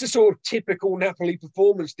 was this a sort of typical Napoli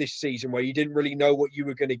performance this season where you didn't really know what you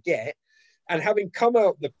were going to get? And having come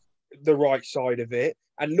out the right side of it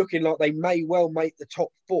and looking like they may well make the top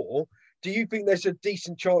four, do you think there's a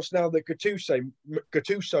decent chance now that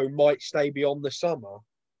Gattuso might stay beyond the summer?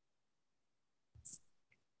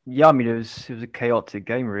 Yeah, it was a chaotic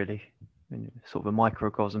game, really. Sort of a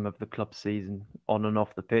microcosm of the club season on and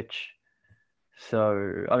off the pitch.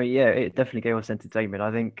 So, it definitely gave us entertainment.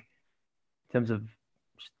 I think in terms of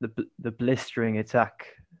the blistering attack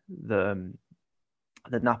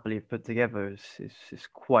that Napoli have put together is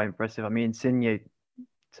quite impressive. I mean, Insigne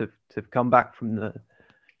to come back from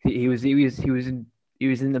he was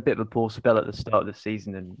in a bit of a poor spell at the start of the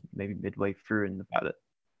season and maybe midway through, and the fact that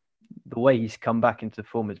the way he's come back into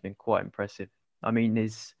form has been quite impressive. I mean,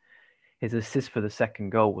 his assist for the second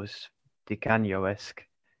goal was Di Canio-esque.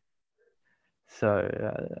 So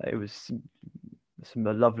it was a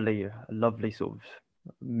lovely sort of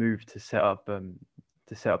move to set up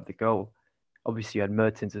the goal. Obviously, you had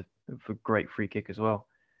Mertens for a great free kick as well.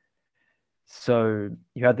 So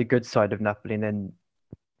you had the good side of Napoli, and then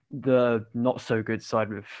the not so good side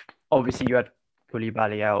with obviously you had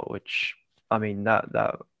Koulibaly out, which I mean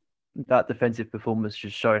that defensive performance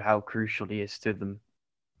just showed how crucial he is to them.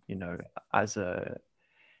 You know, as a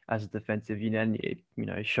defensive unit, and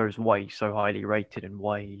it shows why he's so highly rated and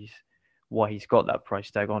why he's got that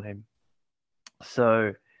price tag on him.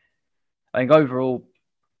 So I think overall,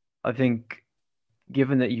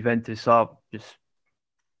 given that Juventus are just,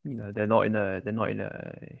 they're not in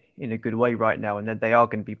a good way right now, and then they are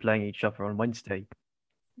going to be playing each other on Wednesday,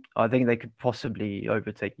 I think they could possibly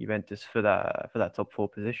overtake Juventus for that top 4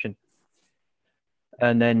 position.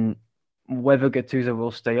 And then whether Gattuso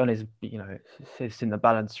will stay on is, it's in the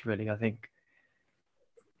balance really. I think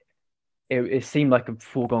it seemed like a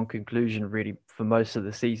foregone conclusion really for most of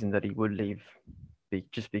the season that he would leave,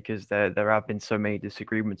 just because there have been so many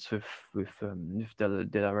disagreements with De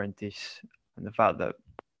Laurentiis, and the fact that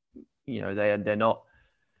they're not.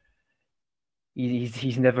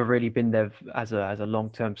 He's never really been there as a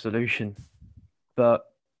long-term solution, but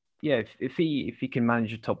yeah, if he can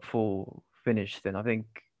manage a top 4 finish, then I think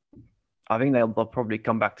they'll probably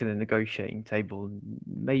come back to the negotiating table and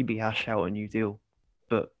maybe hash out a new deal.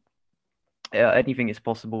 But anything is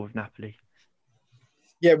possible with Napoli.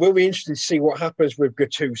 Yeah, we'll be interested to see what happens with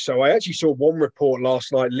Gattuso. I actually saw one report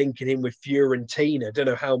last night linking him with Fiorentina. I don't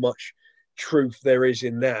know how much truth there is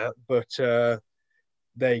in that, but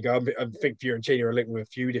there you go. I think Fiorentina are linked with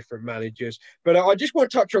a few different managers. But I just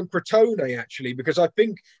want to touch on Crotone, actually, because I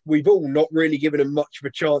think we've all not really given them much of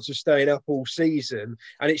a chance of staying up all season.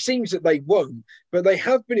 And it seems that they won't, but they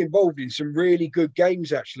have been involved in some really good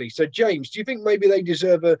games, actually. So, James, do you think maybe they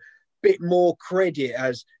deserve a bit more credit?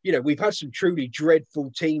 As, we've had some truly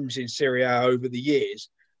dreadful teams in Serie A over the years.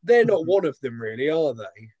 They're not one of them, really, are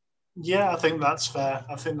they? Yeah, I think that's fair.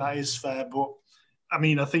 I think that is fair. But I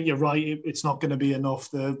mean, I think you're right. It's not going to be enough.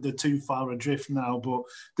 They're too far adrift now, but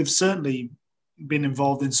they've certainly been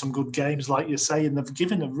involved in some good games, like you say, and they've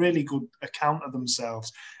given a really good account of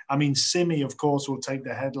themselves. I mean, Simi, of course, will take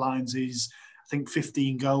the headlines. He's, I think,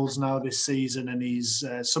 15 goals now this season, and he's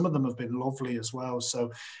some of them have been lovely as well. So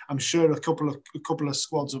I'm sure a couple of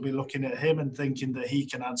squads will be looking at him and thinking that he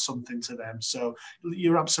can add something to them. So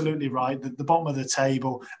you're absolutely right. The bottom of the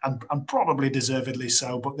table, and probably deservedly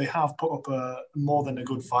so, but they have put up a more than a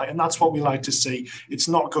good fight, and that's what we like to see. It's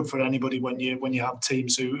not good for anybody when you have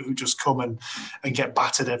teams who just come and get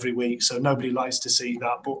battered every week. So nobody likes to see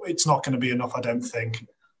that, but it's not going to be enough, I don't think.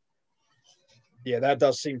 Yeah, that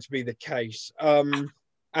does seem to be the case. And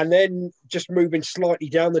then just moving slightly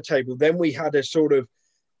down the table, then we had a sort of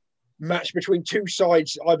match between two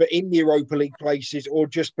sides either in the Europa League places or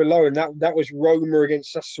just below, and that was Roma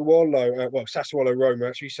against Sassuolo. Sassuolo-Roma,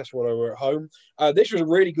 actually. Sassuolo were at home. This was a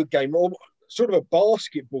really good game, sort of a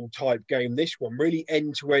basketball type game, this one, really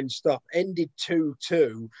end-to-end stuff. Ended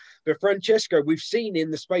 2-2. But Francesco, we've seen in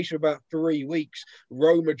the space of about 3 weeks,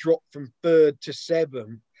 Roma dropped from 3rd to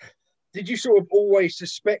 7th. Did you sort of always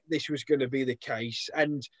suspect this was going to be the case?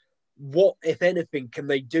 And what, if anything, can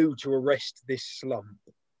they do to arrest this slump?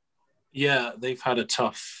 Yeah, they've had a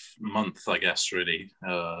tough month, I guess, really.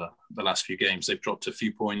 The last few games, they've dropped a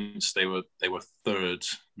few points. They were 3rd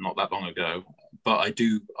not that long ago. But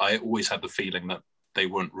I always had the feeling that they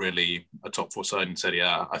weren't really a top 4 side in Serie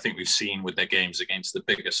A. I think we've seen with their games against the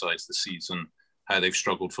bigger sides this season how they've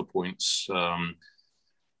struggled for points.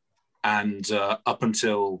 And up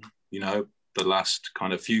until the last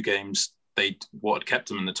kind of few games, what had kept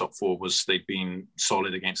them in the top 4 was they'd been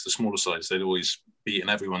solid against the smaller sides. They'd always beaten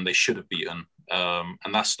everyone they should have beaten,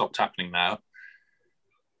 and that's stopped happening now.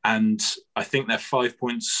 And I think they're 5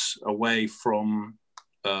 points away from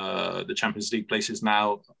the Champions League places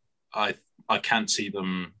now. I can't see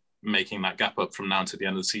them making that gap up from now to the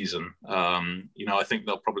end of the season. I think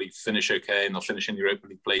they'll probably finish okay, and they'll finish in the Europa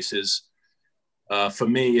League places. For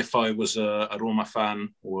me, if I was a Roma fan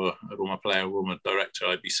or a Roma player, a Roma director,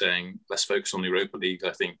 I'd be saying, let's focus on the Europa League.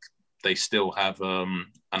 I think they still have an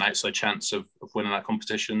outside chance of winning that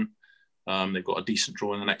competition. They've got a decent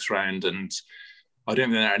draw in the next round, and I don't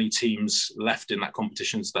think there are any teams left in that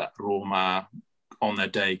competitions that Roma on their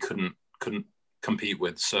day couldn't compete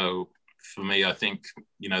with. So for me, I think,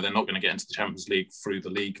 they're not going to get into the Champions League through the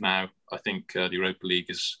league now. I think the Europa League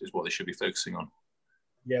is what they should be focusing on.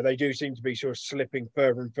 Yeah, they do seem to be sort of slipping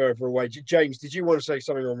further and further away. James, did you want to say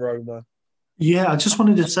something on Roma? Yeah, I just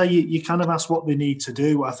wanted to say you kind of asked what they need to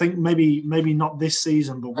do. I think maybe not this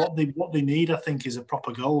season, but what they need, I think, is a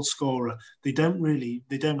proper goal scorer. They don't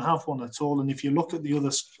have one at all. And if you look at the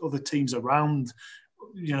other teams around,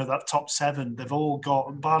 that top seven, they've all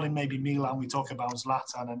got, barring maybe Milan, we talk about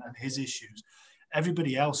Zlatan and his issues.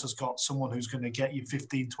 Everybody else has got someone who's going to get you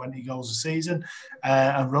 15, 20 goals a season,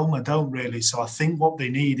 and Roma don't really. So I think what they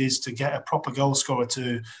need is to get a proper goal scorer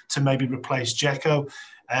to maybe replace Dzeko.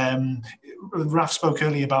 Raf spoke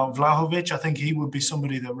earlier about Vlahovic. I think he would be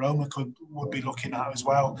somebody that Roma would be looking at as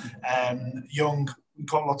well. Young,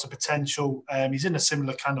 got lots of potential. He's in a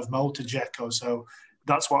similar kind of mold to Dzeko, so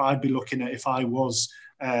that's what I'd be looking at if I was,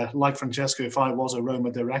 like Francesco, if I was a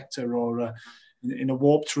Roma director or in a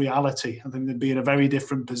warped reality. I think they'd be in a very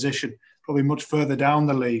different position, probably much further down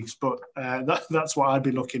the leagues, but that's what I'd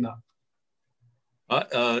be looking at.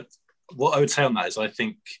 What I would say on that is I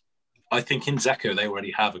think in Dzeko they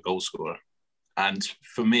already have a goal scorer. And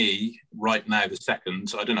for me, right now, the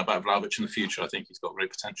second, I don't know about Vlahovic in the future, I think he's got great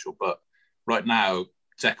potential, but right now,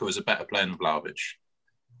 Dzeko is a better player than Vlahovic.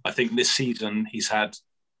 I think this season he's had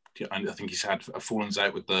a fallings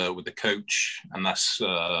out with the coach, and that's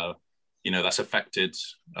affected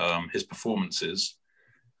his performances.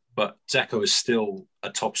 But Dzeko is still a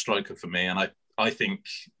top striker for me, and I think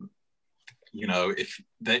if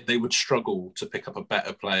they would struggle to pick up a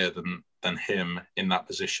better player than him in that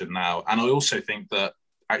position now. And I also think that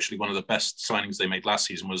actually one of the best signings they made last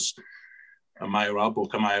season was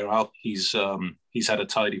Borja Mayoral. He's had a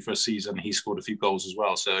tidy for a season. He scored a few goals as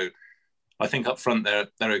well. So I think up front they're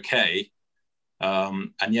okay.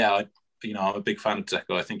 And yeah, I'm a big fan of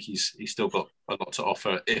Dzeko. I think he's still got a lot to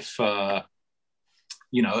offer if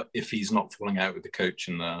he's not falling out with the coach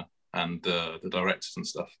and the directors and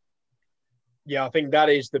stuff. Yeah, I think that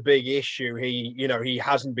is the big issue. He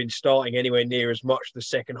hasn't been starting anywhere near as much the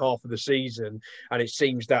second half of the season, and it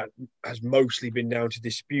seems that has mostly been down to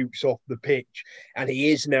disputes off the pitch. And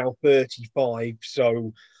he is now 35,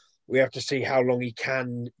 so we have to see how long he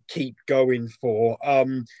can keep going for.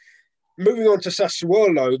 Moving on to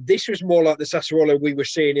Sassuolo, this was more like the Sassuolo we were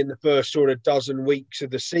seeing in the first sort of dozen weeks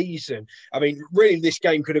of the season. I mean, really, this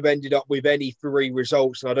game could have ended up with any three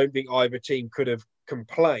results, and I don't think either team could have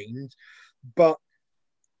complained. But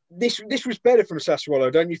this was better from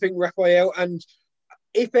Sassuolo, don't you think, Raphael? And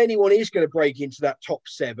if anyone is going to break into that top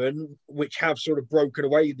seven, which have sort of broken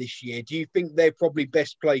away this year, do you think they're probably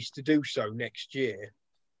best placed to do so next year?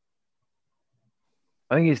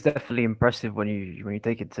 I think it's definitely impressive when you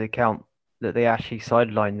take into account that they actually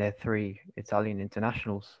sidelined their three Italian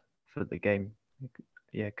internationals for the game.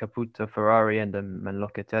 Yeah, Caputo, Ferrari, and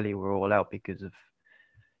Locatelli were all out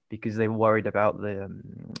because they were worried about the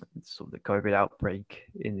sort of the COVID outbreak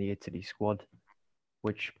in the Italy squad,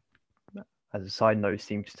 which, as a side note,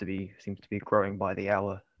 seems to be growing by the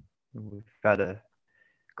hour. We've had a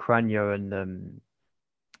Cragno and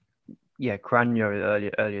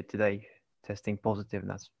Cragno earlier today testing positive, and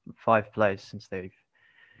that's 5 players since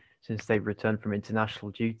they've returned from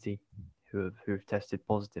international duty who have tested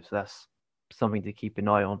positive. So that's something to keep an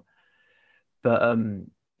eye on. But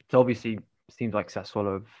it's obviously seems like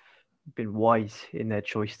Sassuolo have been wise in their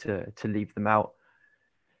choice to leave them out.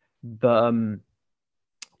 But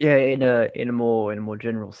in a more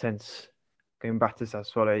general sense, going back to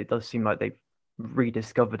Sassuolo, it does seem like they've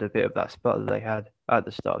rediscovered a bit of that spot that they had at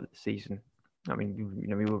the start of the season. I mean,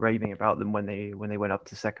 we were raving about them when they went up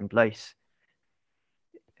to second place,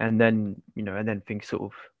 and then things sort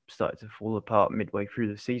of started to fall apart midway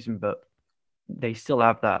through the season. But they still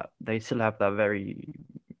have that very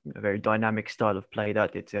dynamic style of play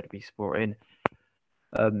that De Zerbi sport in.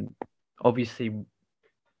 Obviously,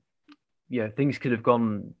 things could have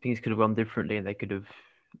gone differently, and they could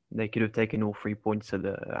have taken all 3 points at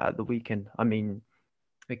the weekend. I mean,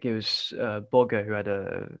 I think it was Boga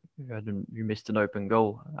who missed an open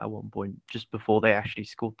goal at one point just before they actually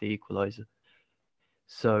scored the equaliser.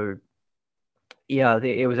 So yeah,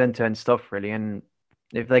 it was end-to-end stuff really, and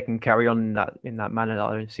if they can carry on in that manner,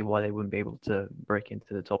 I don't see why they wouldn't be able to break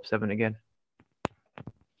into the top 7 again.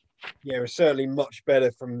 Yeah, it was certainly much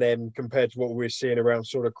better from them compared to what we were seeing around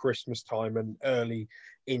sort of Christmas time and early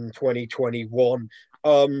in 2021.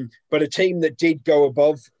 But a team that did go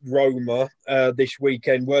above Roma this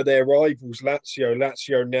weekend were their rivals, Lazio.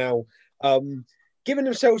 Lazio now giving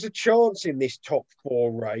themselves a chance in this top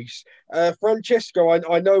four race. Francesco,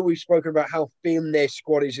 I know we've spoken about how thin their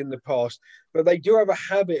squad is in the past, but they do have a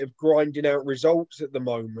habit of grinding out results at the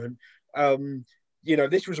moment.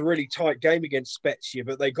 This was a really tight game against Spezia,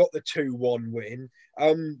 but they got the 2-1 win.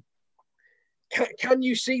 Can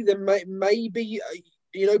you see them maybe,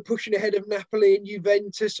 pushing ahead of Napoli and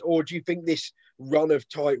Juventus, or do you think this run of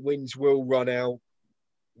tight wins will run out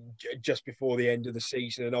just before the end of the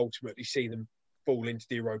season and ultimately see them fall into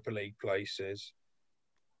the Europa League places?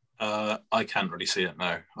 I can't really see it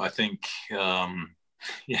now. I think,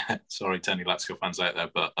 sorry to any Lazio fans out there,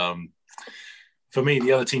 but for me,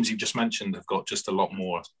 the other teams you've just mentioned have got just a lot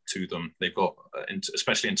more to them. They've got,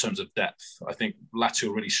 especially in terms of depth, I think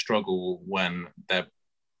Lazio really struggle when their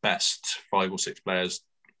best 5 or 6 players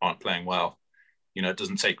aren't playing well. It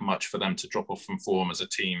doesn't take much for them to drop off from form as a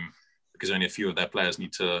team because only a few of their players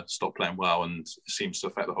need to stop playing well, and it seems to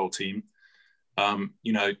affect the whole team.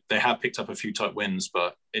 They have picked up a few tight wins,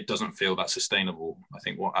 but it doesn't feel that sustainable. I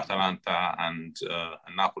think what Atalanta and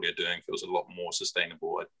Napoli are doing feels a lot more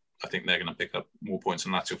sustainable. I think they're going to pick up more points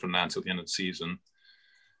than Lazio from now until the end of the season.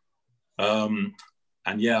 I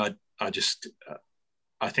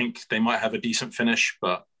think they might have a decent finish,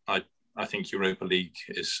 but I think Europa League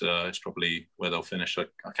is probably where they'll finish. I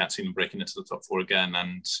can't see them breaking into the top 4 again.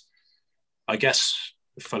 And I guess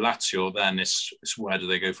for Lazio, then it's where do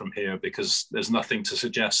they go from here? Because there's nothing to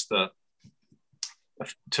suggest that.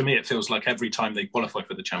 To me, it feels like every time they qualify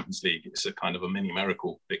for the Champions League, it's a kind of a mini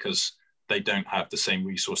miracle because they don't have the same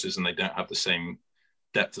resources and they don't have the same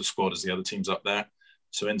depth of squad as the other teams up there.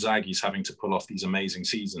 So Inzaghi's having to pull off these amazing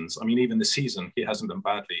seasons. I mean, even this season, he hasn't done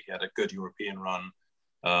badly. He had a good European run.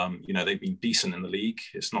 They've been decent in the league.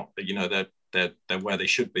 It's not, they're where they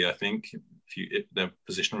should be, I think. Their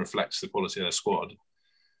position reflects the quality of their squad.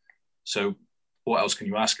 So what else can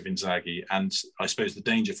you ask of Inzaghi? And I suppose the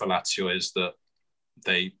danger for Lazio is that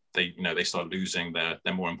they start losing their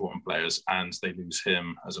more important players and they lose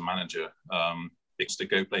him as a manager. Because to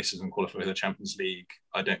go places and qualify for the Champions League,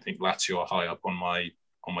 I don't think Lazio are high up on my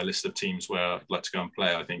list of teams where I'd like to go and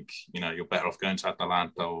play. I think, you're better off going to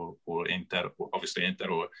Atalanta or Inter, or obviously Inter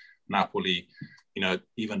or Napoli,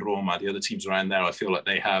 even Roma, the other teams around there. I feel like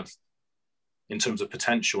they have, in terms of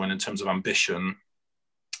potential and in terms of ambition,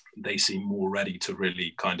 they seem more ready to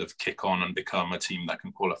really kind of kick on and become a team that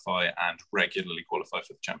can qualify and regularly qualify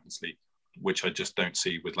for the Champions League, which I just don't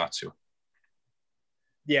see with Lazio.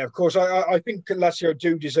 Yeah, of course. I think Lazio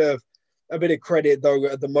do deserve a bit of credit, though,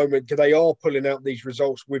 at the moment, because they are pulling out these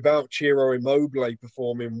results without Ciro Immobile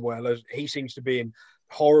performing well, as he seems to be in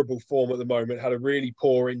horrible form at the moment. Had a really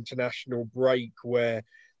poor international break where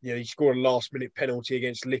he scored a last-minute penalty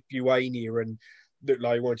against Lithuania and looked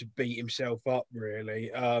like he wanted to beat himself up,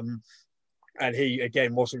 really. And he,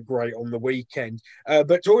 again, wasn't great on the weekend.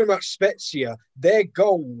 But talking about Spezia, their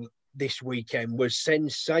goal this weekend was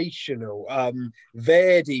sensational.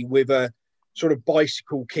 Verdi with a sort of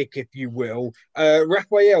bicycle kick, if you will.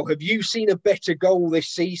 Raphael, have you seen a better goal this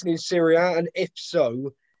season in Serie A? And if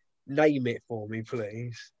so, name it for me,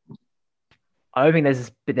 please. I don't think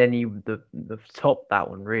there's been any the top that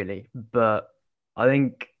one really, but I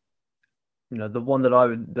think the one that I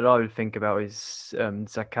would think about is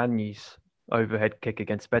Zaccagni's overhead kick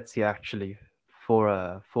against Spezia actually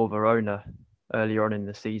for Verona earlier on in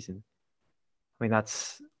the season. I mean,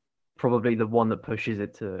 that's probably the one that pushes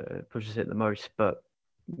it the most. But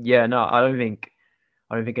yeah, no, I don't think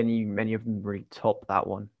many of them really top that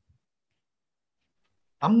one.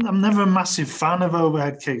 I'm never a massive fan of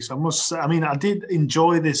overhead kicks. I must say. I mean, I did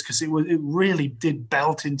enjoy this because it really did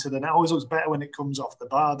belt into the net. It always looks better when it comes off the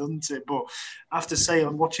bar, doesn't it? But I have to say,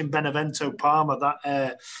 I'm watching Benevento Parma.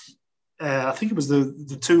 That I think it was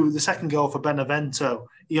the second goal for Benevento.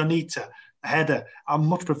 Ionita, a header. I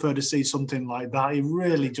much prefer to see something like that. He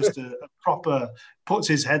really just a proper puts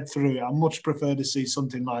his head through it. I much prefer to see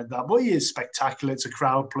something like that. But he is spectacular. It's a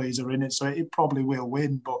crowd pleaser in it, so it probably will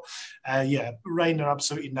win. But Reina,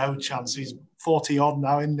 absolutely no chance. He's 40 odd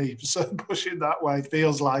now, isn't he? So pushing that way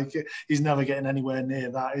feels like it. He's never getting anywhere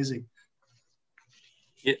near that, is he?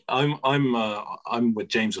 Yeah, I'm with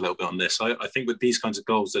James a little bit on this. I think with these kinds of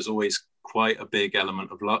goals, there's always quite a big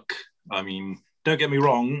element of luck. I mean, don't get me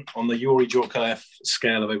wrong, on the Yuri Djorkaeff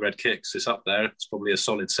scale of overhead kicks, it's up there. It's probably a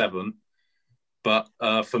solid 7. But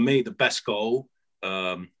for me, the best goal,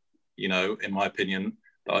 in my opinion,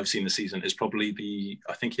 that I've seen this season is probably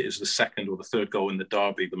I think it is the second or the third goal in the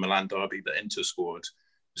derby, the Milan derby that Inter scored.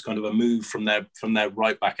 It's kind of a move from their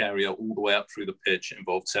right back area all the way up through the pitch. It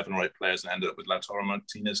involved 7 or 8 players and ended up with Lautaro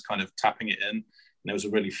Martinez kind of tapping it in. And it was a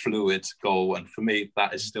really fluid goal. And for me,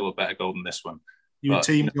 that is still a better goal than this one. Your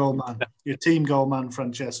team goal man,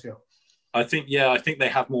 Francesco. I think they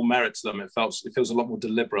have more merit to them. It feels a lot more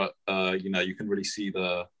deliberate. You can really see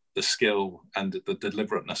the skill and the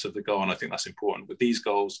deliberateness of the goal, and I think that's important with these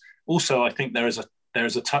goals. Also, I think there is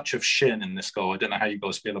a touch of shin in this goal. I don't know how you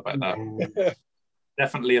guys feel about that.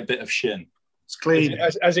 Definitely a bit of shin. It's clean.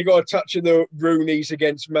 Has he got a touch of the Rooney's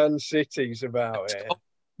against Man City's about it?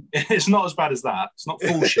 It's not as bad as that. It's not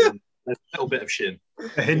full shin. There's a little bit of shin.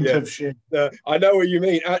 A hint of shin. I know what you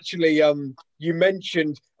mean. Actually, you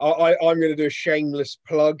mentioned, I'm going to do a shameless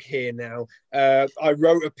plug here now. I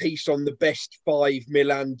wrote a piece on the best 5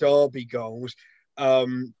 Milan derby goals.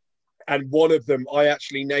 And one of them I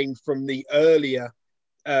actually named from the earlier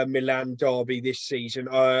Milan derby this season.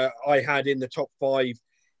 I had in the top 5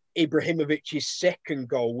 Ibrahimovic's second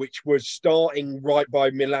goal, which was starting right by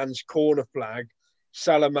Milan's corner flag.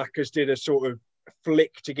 Salamakers did a sort of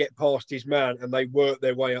flick to get past his man, and they worked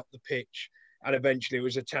their way up the pitch, and eventually it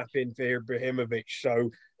was a tap in for Ibrahimovic. So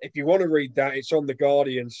if you want to read that, it's on the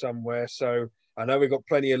Guardian somewhere. So I know we've got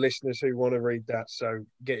plenty of listeners who want to read that, so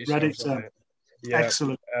get yourself on it. Yeah.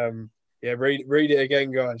 Excellent. Read it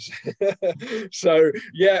again, guys. So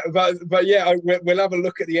but yeah, we'll have a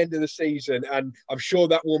look at the end of the season, and I'm sure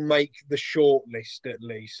that will make the short list at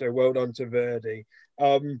least. So well done to Verdi.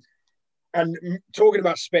 And talking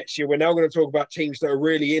about Spezia, we're now going to talk about teams that are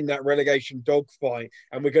really in that relegation dogfight,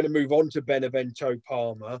 and we're going to move on to Benevento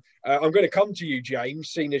Parma. I'm going to come to you,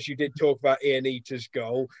 James, seeing as you did talk about Ianni's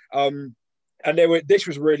goal. And this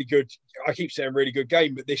was really good. I keep saying really good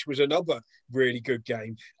game, but this was another really good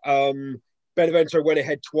game. Benevento went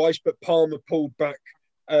ahead twice, but Parma pulled back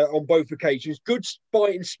on both occasions. Good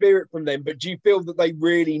fighting spirit from them, but do you feel that they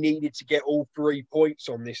really needed to get all 3 points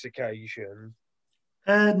on this occasion?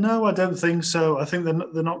 No, I don't think so. I think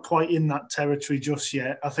they're not quite in that territory just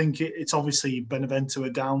yet. I think it's obviously Benevento are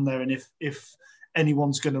down there, and if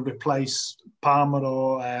anyone's going to replace Parma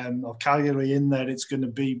or Cagliari in there, it's going to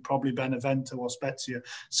be probably Benevento or Spezia.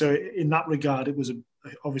 So in that regard, it was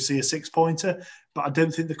obviously a 6-pointer, but I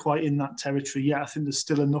don't think they're quite in that territory yet. I think there's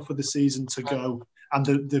still enough of the season to go, and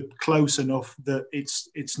they're close enough that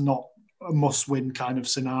it's not a must-win kind of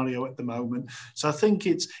scenario at the moment. So I think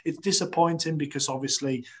it's disappointing because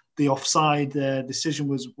obviously the offside decision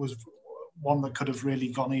was one that could have really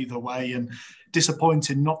gone either way, and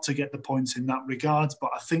disappointing not to get the points in that regard.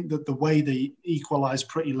 But I think that the way they equalised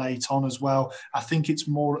pretty late on as well, I think it's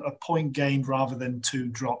more a point gained rather than 2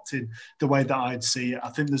 dropped in the way that I'd see it. I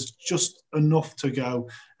think there's just enough to go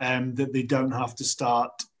that they don't have to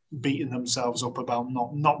start beating themselves up about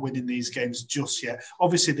not winning these games just yet.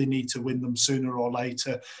 Obviously, they need to win them sooner or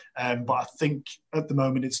later, but I think at the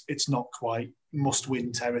moment it's not quite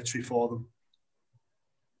must-win territory for them.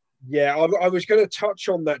 Yeah, I was going to touch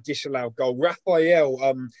on that disallowed goal. Raphael,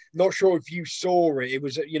 not sure if you saw it. It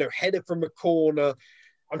was header from a corner.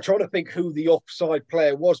 I'm trying to think who the offside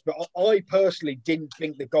player was, but I personally didn't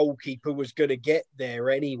think the goalkeeper was going to get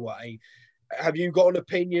there anyway. Have you got an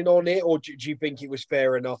opinion on it, or do you think it was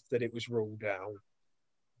fair enough that it was ruled out?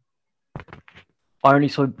 I only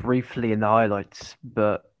saw it briefly in the highlights,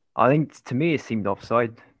 but I think to me it seemed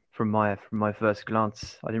offside from my first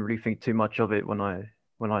glance. I didn't really think too much of it when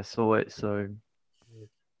I saw it. So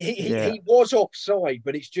he was offside,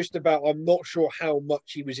 but it's just about I'm not sure how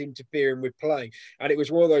much he was interfering with play, and it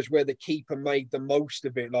was one of those where the keeper made the most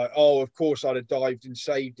of it. Like, oh, of course I'd have dived and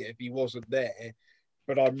saved it if he wasn't there.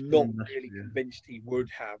 But I'm not really convinced he would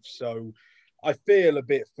have. So I feel a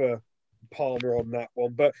bit for Parma on that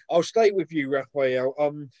one. But I'll stay with you, Raphael.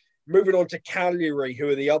 Moving on to Cagliari, who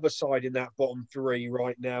are the other side in that bottom 3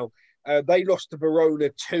 right now. They lost to Verona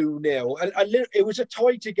 2-0. And it was a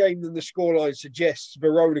tighter game than the scoreline suggests.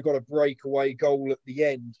 Verona got a breakaway goal at the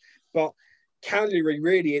end. But Cagliari,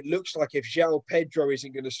 really, it looks like if João Pedro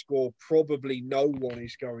isn't going to score, probably no one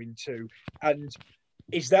is going to. And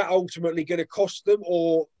is that ultimately going to cost them?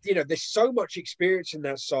 Or, there's so much experience in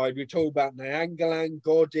that side. We talk about Nainggolan,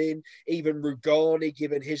 Godin, even Rugani,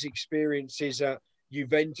 given his experiences at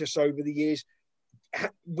Juventus over the years.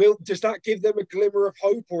 Does that give them a glimmer of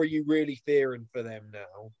hope, or are you really fearing for them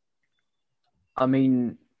now? I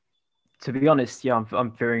mean, to be honest, yeah,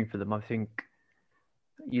 I'm fearing for them. I think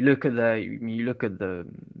you look at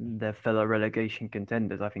their fellow relegation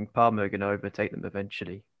contenders. I think Parma are going to overtake them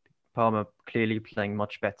eventually. Parma clearly playing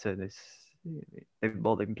much better they've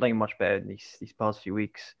been playing much better in these past few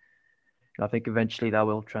weeks. And I think eventually that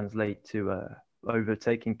will translate to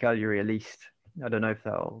overtaking Cagliari at least. I don't know if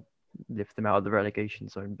that'll lift them out of the relegation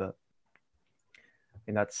zone, but I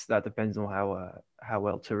think that depends on how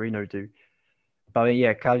well Torino do. But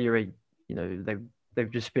yeah, Cagliari,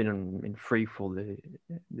 they've just been in free fall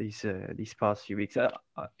these past few weeks.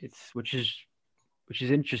 Which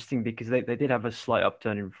is interesting because they did have a slight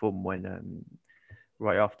upturn in form when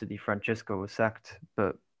right after Di Francesco was sacked,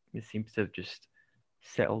 but it seems to have just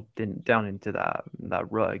settled down into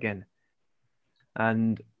that rut again.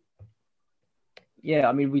 And yeah,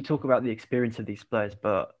 I mean, we talk about the experience of these players,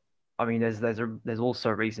 but I mean, there's also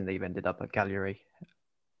a reason they've ended up at Cagliari.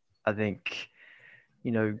 I think,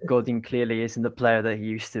 Godin clearly isn't the player that he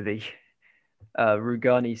used to be.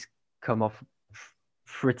 Rugani's come off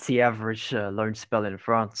pretty average loan spell in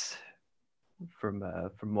France, from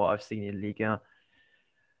what I've seen in Ligue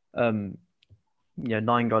 1.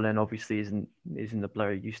 Nainggolan obviously isn't the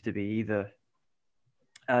player he used to be either.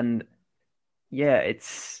 And yeah,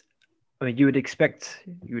 I mean, you would expect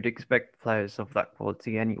players of that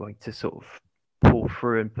quality anyway to sort of pull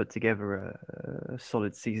through and put together a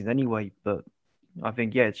solid season anyway. But I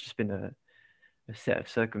think, yeah, it's just been a set of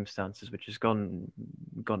circumstances which has gone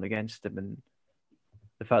against them, and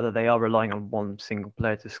the fact that they are relying on one single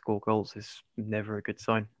player to score goals is never a good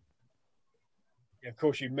sign. Of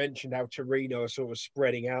course, you mentioned how Torino are sort of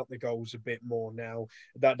spreading out the goals a bit more now.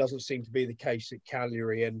 That doesn't seem to be the case at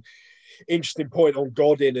Cagliari. And interesting point on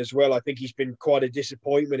Godin as well. I think he's been quite a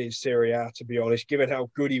disappointment in Serie A, to be honest, given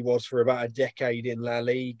how good he was for about a decade in La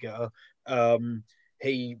Liga.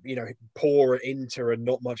 He, poor at Inter and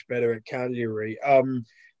not much better at Cagliari.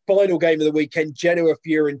 Final game of the weekend,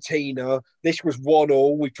 Genoa-Fiorentina. This was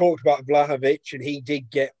 1-1. We talked about Vlahovic, and he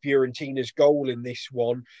did get Fiorentina's goal in this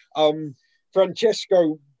one.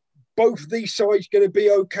 Francesco, both these sides going to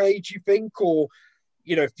be okay, do you think? Or,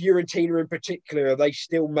 Fiorentina in particular, are they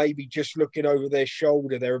still maybe just looking over their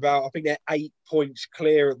shoulder? I think they're 8 points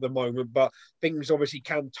clear at the moment, but things obviously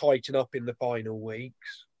can tighten up in the final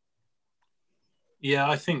weeks. Yeah,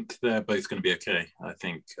 I think they're both going to be okay. I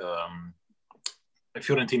think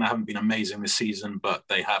Fiorentina haven't been amazing this season, but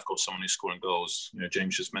they have got someone who's scoring goals.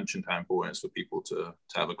 James just mentioned how important it is for people to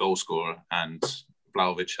have a goal scorer, and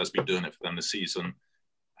Vlahovic has been doing it for them this season,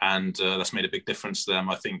 and that's made a big difference to them.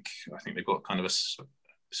 I think they've got kind of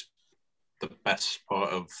the best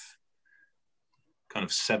part of kind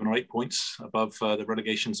of 7 or 8 points above the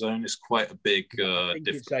relegation zone. Is quite a big difference.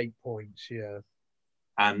 It's 8 points, yeah.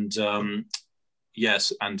 And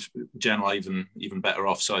yes, and Genoa even better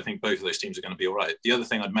off. So I think both of those teams are going to be all right. The other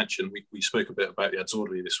thing I'd mention, we spoke a bit about the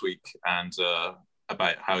Azzurri this week, and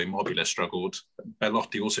about how Immobile struggled.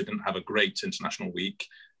 Belotti also didn't have a great international week,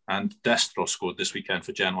 and Destro scored this weekend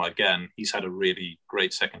for Genoa again. He's had a really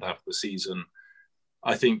great second half of the season.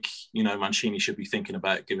 I think, Mancini should be thinking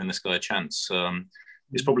about giving this guy a chance.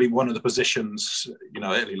 It's probably one of the positions,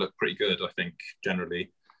 Italy looked pretty good, I think,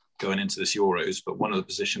 generally going into this Euros, but one of the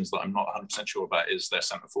positions that I'm not 100% sure about is their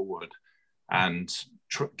centre forward, and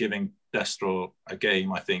giving Destro a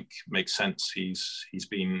game, I think, makes sense. He's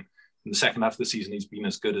been, in the second half of the season, he's been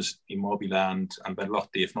as good as Immobile and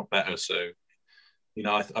Belotti, if not better. So,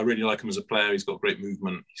 I really like him as a player. He's got great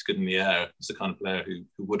movement. He's good in the air. He's the kind of player who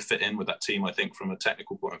would fit in with that team, I think, from a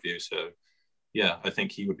technical point of view. So, yeah, I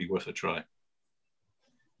think he would be worth a try.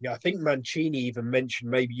 Yeah, I think Mancini even mentioned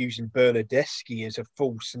maybe using Bernardeschi as a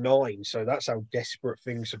false 9. So that's how desperate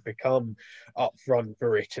things have become up front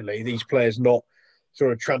for Italy. These players not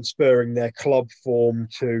sort of transferring their club form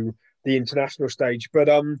to the international stage. But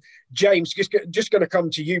James, just going to come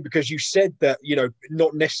to you, because you said that,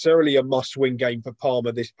 not necessarily a must-win game for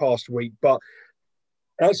Parma this past week, but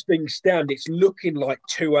as things stand, it's looking like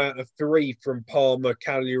 2 out of 3 from Parma,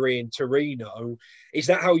 Cagliari and Torino. Is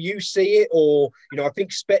that how you see it? Or, I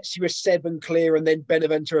think Spezia are 7 clear, and then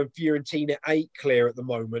Benevento and Fiorentina 8 clear at the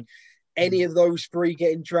moment. Any of those 3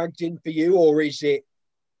 getting dragged in for you, or is it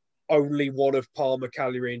only one of Parma,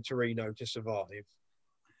 Cagliari and Torino to survive?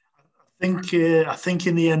 I think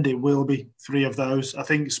in the end it will be 3 of those. I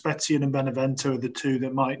think Spezia and Benevento are the 2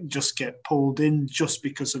 that might just get pulled in just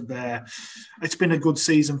because of it's been a good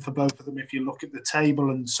season for both of them if you look at the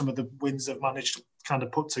table and some of the wins they've managed to kind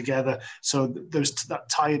of put together. So there's that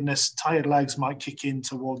tired legs might kick in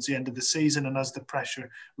towards the end of the season, and as the pressure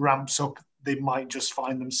ramps up, they might just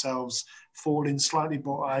find themselves falling slightly,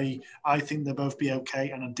 but I think they'll both be okay,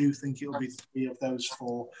 and I do think it'll be 3 of those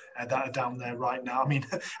 4 that are down there right now. I mean,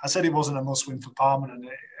 I said it wasn't a must-win for Parma, and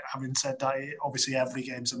having said that, obviously every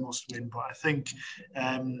game's a must-win, but I think,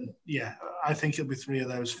 I think it'll be 3 of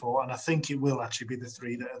those 4, and I think it will actually be the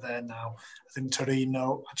 3 that are there now. I think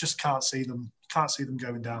Torino, I just can't see them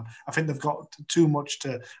going down. I think they've got too much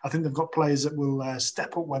I think they've got players that will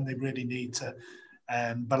step up when they really need to.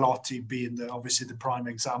 Belotti being obviously the prime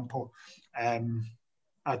example.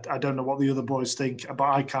 I don't know what the other boys think, but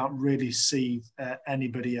I can't really see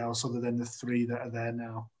anybody else other than the three that are there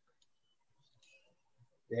now.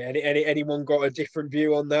 Yeah, anyone got a different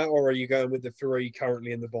view on that, or are you going with the three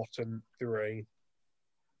currently in the bottom three?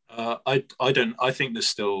 I don't. I think they're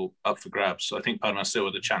still up for grabs. I think Parma still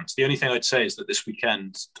with a chance. The only thing I'd say is that this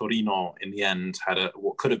weekend, Torino, in the end, had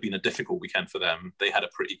what could have been a difficult weekend for them. They had a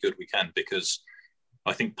pretty good weekend because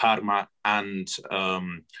I think Parma and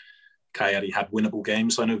Cagliari had winnable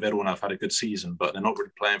games. I know Verona have had a good season, but they're not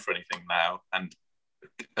really playing for anything now. And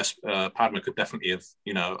Parma could definitely have,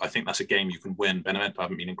 I think that's a game you can win. Benevento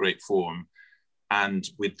haven't been in great form. And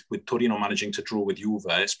with Torino managing to draw with Juve,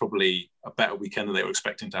 it's probably a better weekend than they were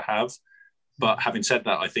expecting to have. But having said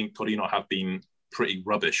that, I think Torino have been pretty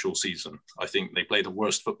rubbish all season. I think they play the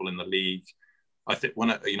worst football in the league. I think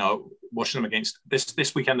watching them against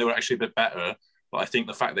this weekend, they were actually a bit better. But I think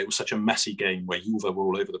the fact that it was such a messy game where Juve were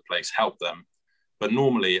all over the place helped them. But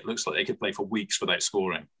normally it looks like they could play for weeks without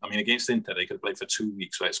scoring. I mean, against Inter, they could play for 2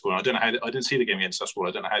 weeks without scoring. I don't know how. I didn't see the game against Sassuolo.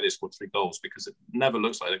 I don't know how they scored 3 goals because it never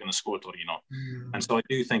looks like they're going to score Torino. And so I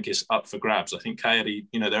do think it's up for grabs. I think Cagliari,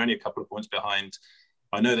 they're only a couple of points behind.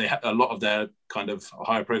 I know a lot of their kind of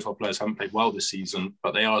higher profile players haven't played well this season,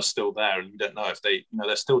 but they are still there. And you don't know if they,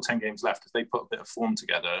 there's still 10 games left. If they put a bit of form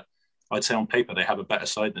together, I'd say on paper they have a better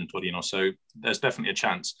side than Torino. So there's definitely a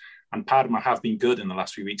chance. And Parma have been good in the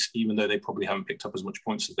last few weeks, even though they probably haven't picked up as much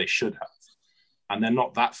points as they should have. And they're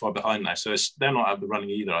not that far behind now. So they're not out of the running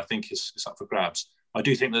either. I think it's up for grabs. I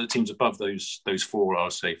do think that the teams above those 4 are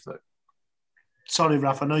safe, though. Sorry,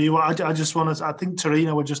 Raf, I know you. I just want to. I think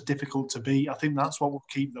Torino are just difficult to beat. I think that's what will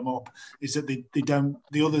keep them up. Is that they don't.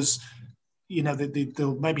 The others,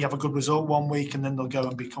 they'll maybe have a good result one week and then they'll go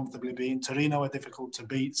and be comfortably beaten. Torino are difficult to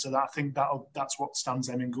beat, so I think that's what stands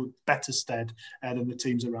them in better stead than the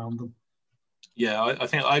teams around them. Yeah, I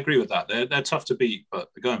think I agree with that. They're tough to beat, but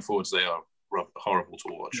going forwards they are horrible to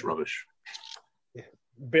watch. Yeah. Rubbish. Yeah.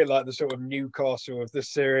 A bit like the sort of Newcastle of the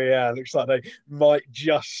Serie A. Looks like they might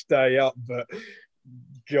just stay up, but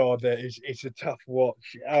God, it's a tough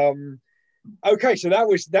watch. Okay, so that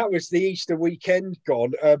was the Easter weekend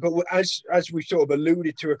gone. But as we sort of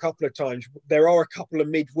alluded to a couple of times, there are a couple of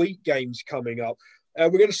midweek games coming up. We're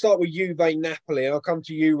going to start with Juve Napoli. I'll come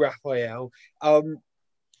to you, Raphael.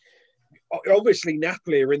 Obviously,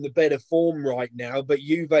 Napoli are in the better form right now, but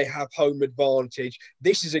Juve have home advantage.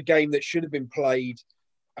 This is a game that should have been played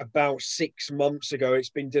about 6 months ago. It's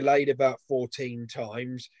been delayed about 14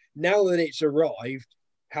 times. Now that it's arrived,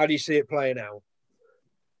 how do you see it playing out?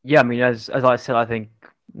 Yeah, I mean, as I said, I think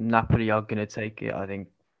Napoli are going to take it. I think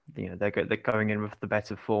they're going in with the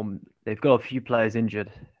better form. They've got a few players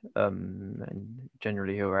injured, and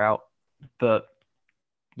generally who are out. But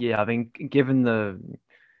yeah, I think given the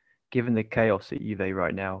chaos at Juve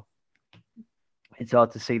right now, it's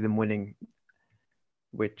hard to see them winning.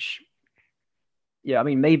 Which, yeah, I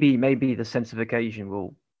mean, maybe the sense of occasion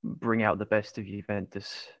will bring out the best of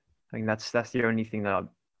Juventus. I think that's the only thing that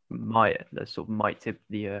might tip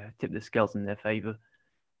the scales in their favour.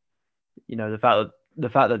 The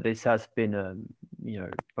fact that this has been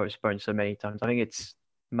postponed so many times. I think it's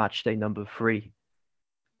match day number 3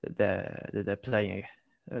 that they're playing.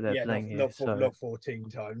 Not 14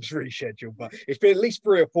 times rescheduled, but it's been at least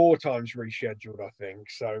 3 or 4 times rescheduled, I think.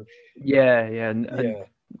 So and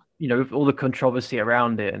with all the controversy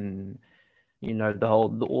around it, and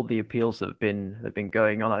all the appeals that have been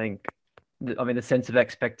going on, I think. I mean, the sense of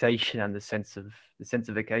expectation and the sense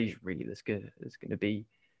of occasion really that's going to be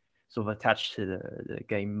sort of attached to the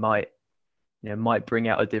game might bring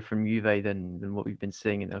out a different Juve than what we've been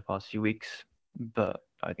seeing in the past few weeks. But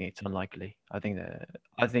I think it's unlikely. I think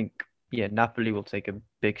Napoli will take a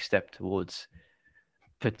big step towards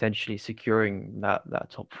potentially securing that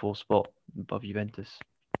top 4 spot above Juventus.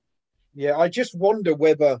 Yeah, I just wonder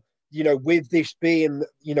whether, with this being,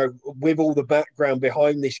 with all the background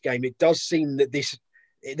behind this game, it does seem that this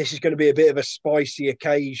is going to be a bit of a spicy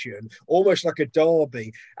occasion, almost like a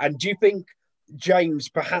derby. And do you think, James,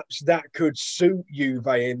 perhaps that could suit Juve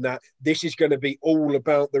in that this is going to be all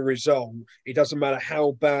about the result? It doesn't matter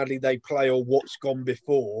how badly they play or what's gone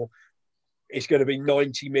before. It's going to be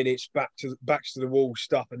 90 minutes back to the wall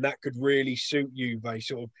stuff, and that could really suit Juve,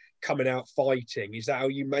 sort of coming out fighting. Is that how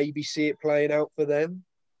you maybe see it playing out for them?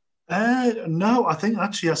 No, I think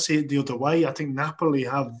actually I see it the other way. I think Napoli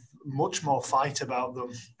have much more fight about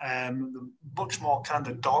them, much more kind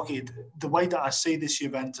of dogged. The way that I see this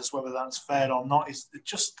Juventus, whether that's fair or not, is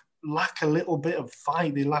just lack a little bit of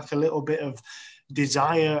fight. They lack a little bit of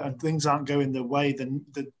desire, and things aren't going their way. Then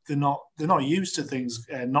they're not used to things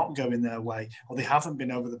not going their way, or they haven't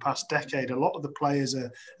been over the past decade. A lot of the players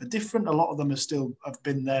are different. A lot of them have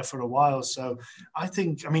been there for a while. So I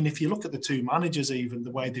think, if you look at the two managers, even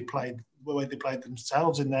the way they played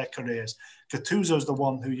themselves in their careers, Gattuso's the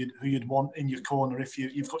one who you'd want in your corner if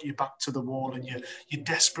you've got your back to the wall and you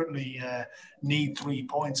desperately need 3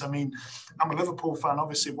 points. I'm a Liverpool fan,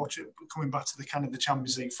 obviously. Coming back to the kind of the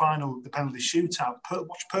Champions League final, the penalty shootout.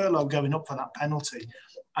 Watch Pirlo going up for that penalty.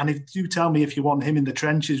 And if you tell me if you want him in the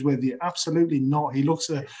trenches with you, absolutely not. He looks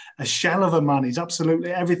a shell of a man. He's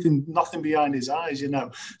absolutely everything, nothing behind his eyes,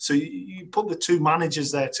 So you put the two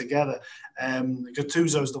managers there together.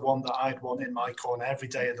 Gattuso's the one that I'd want in my corner every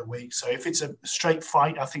day of the week. So if it's a straight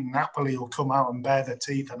fight, I think Napoli will come out and bare their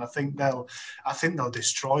teeth, and I think they'll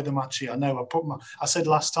destroy them. Actually, I know. I said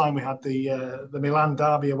last time we had the Milan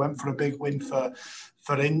derby, I went for a big win for.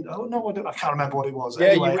 I can't remember what it was. Yeah,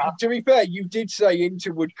 anyway, to be fair, you did say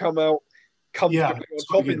Inter would come out comfortably on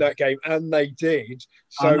top in that game, and they did.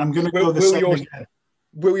 So I'm going to go the same again.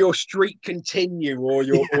 Will your streak continue, or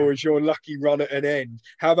is your lucky run at an end?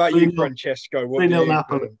 How about you, Francesco? 3-0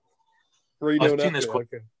 Napoli. 3-0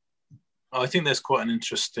 Napoli. I think there's quite an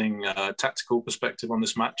interesting tactical perspective on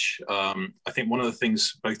this match. I think one of the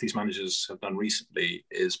things both these managers have done recently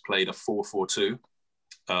is played a 4-4-2.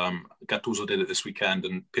 Gattuso did it this weekend,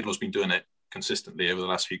 and Pirlo's been doing it consistently over the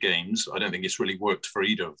last few games. I don't think it's really worked for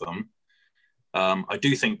either of them. I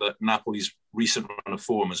do think that Napoli's recent run of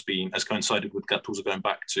form has coincided with Gattuso going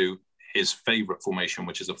back to his favourite formation,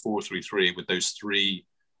 which is a 4-3-3 with those three,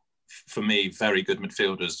 for me, very good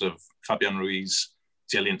midfielders of Fabian Ruiz,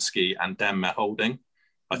 Zielinski and Demme holding.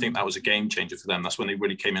 I think that was a game changer for them. That's when they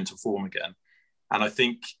really came into form again. And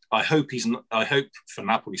I hope for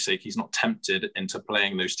Napoli's sake, he's not tempted into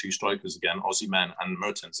playing those two strikers again, Osimhen and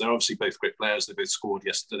Mertens. They're obviously both great players. They both scored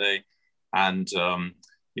yesterday, and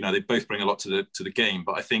they both bring a lot to the game.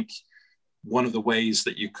 But I think one of the ways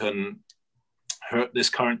that you can hurt this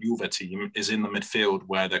current Juve team is in the midfield,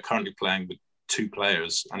 where they're currently playing with two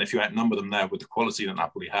players. And if you outnumber them there with the quality that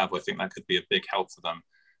Napoli have, I think that could be a big help for them.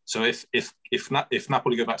 So if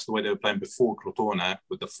Napoli go back to the way they were playing before Crotone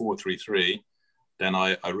with the 4-3-3, then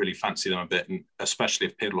I really fancy them a bit, and especially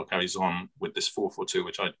if Pirlo carries on with this 4-4-2,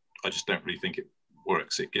 which I just don't really think it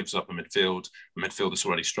works. It gives up a midfield that's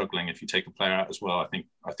already struggling. If you take a player out as well,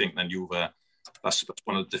 I think then Juve, that's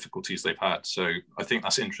one of the difficulties they've had. So I think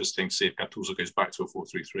that's interesting to see if Gattuso goes back to a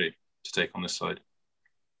 4-3-3 to take on this side.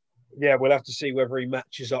 Yeah, we'll have to see whether he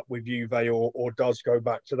matches up with Juve or does go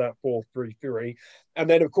back to that 4-3-3. And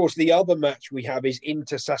then, of course, the other match we have is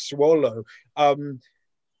Inter Sassuolo.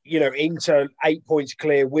 Inter 8 points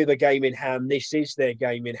clear with a game in hand. This is their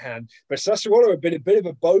game in hand. But Sassuolo have been a bit of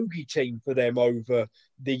a bogey team for them over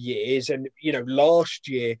the years. And, last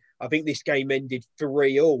year, I think this game ended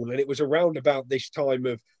 3-3. And it was around about this time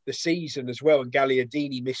of the season as well. And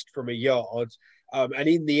Gagliardini missed from a yard. And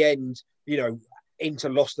in the end, Inter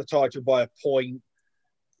lost the title by a point.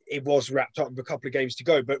 It was wrapped up with a couple of games to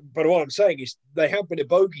go. But what I'm saying is they have been a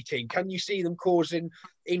bogey team. Can you see them causing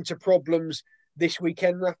Inter problems this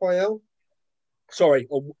weekend, Raphael? Sorry,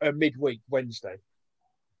 or midweek, Wednesday.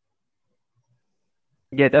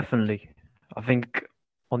 Yeah, definitely. I think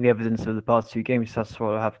on the evidence of the past two games,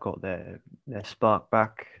 Sassuolo have got their spark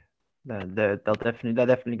back. They're definitely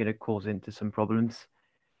going to cause Inter some problems,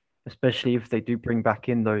 especially if they do bring back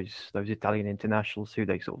in those Italian internationals who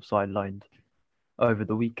they sort of sidelined over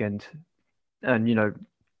the weekend. And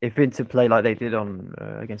if Inter play like they did on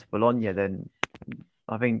against Bologna, then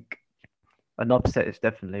I think an upset is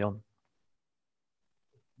definitely on.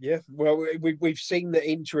 Yeah, well, we've seen that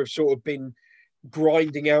Inter have sort of been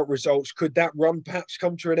grinding out results. Could that run perhaps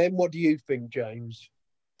come to an end? What do you think, James?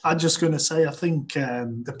 I'm just going to say, I think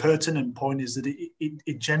the pertinent point is that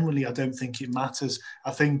it generally, I don't think it matters.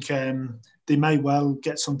 I think they may well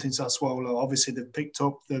get something Sassuolo. Obviously, they've picked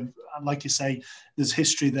up, like you say, there's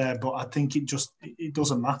history there, but I think it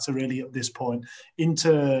doesn't matter really at this point.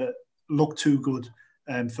 Inter look too good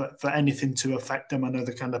for anything to affect them. I know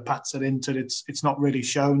the kind of pats at Inter, it's not really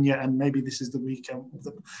shown yet, and maybe this is the weekend,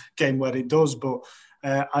 the game where it does, but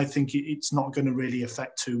I think it's not going to really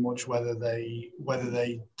affect too much whether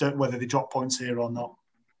they drop points here or not.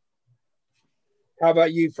 How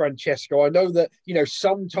about you, Francesco? I know that,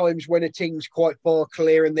 sometimes when a team's quite far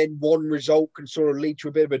clear and then one result can sort of lead to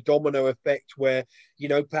a bit of a domino effect where,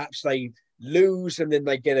 perhaps they lose and then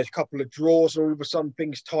they get a couple of draws and all of a sudden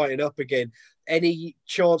things tighten up again. Any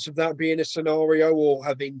chance of that being a scenario, or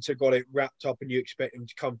have Inter got it wrapped up and you expect them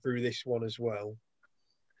to come through this one as well?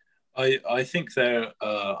 I think they're.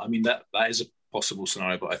 I mean that is a possible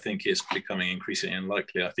scenario, but I think it's becoming increasingly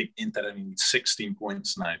unlikely. I think Inter only need 16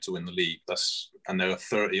 points now to win the league. And there are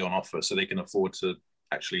 30 on offer, so they can afford to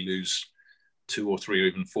actually lose 2 or 3 or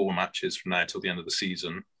even 4 matches from now till the end of the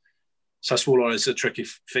season. Sassuolo is a tricky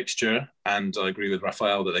fixture, and I agree with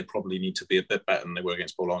Raphael that they probably need to be a bit better than they were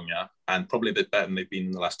against Bologna, and probably a bit better than they've been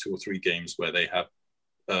in the last 2 or 3 games where they have,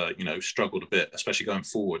 struggled a bit, especially going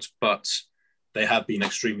forwards. But they have been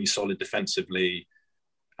extremely solid defensively,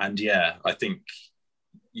 and yeah, I think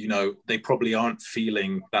they probably aren't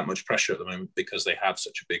feeling that much pressure at the moment because they have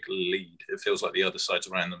such a big lead. It feels like the other sides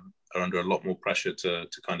around them are under a lot more pressure to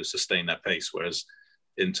kind of sustain their pace, whereas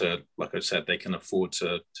Inter, like I said, they can afford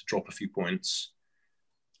to drop a few points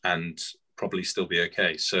and probably still be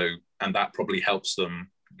okay. So, and that probably helps them,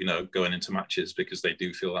 going into matches because they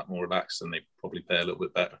do feel that more relaxed and they probably play a little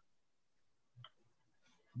bit better.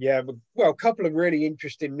 Yeah, well, a couple of really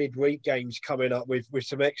interesting midweek games coming up with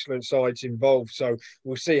some excellent sides involved. So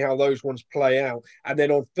we'll see how those ones play out. And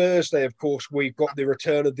then on Thursday, of course, we've got the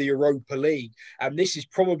return of the Europa League. And this is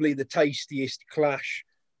probably the tastiest clash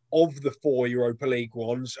of the 4 Europa League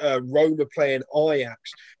ones. Roma playing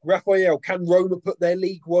Ajax. Raphael, can Roma put their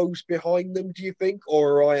league woes behind them, do you think?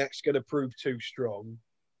 Or are Ajax going to prove too strong?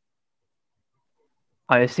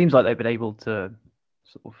 It seems like they've been able to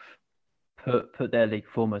sort of put their league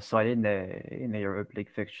form aside in the Europa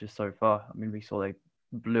League fixtures so far. I mean, we saw they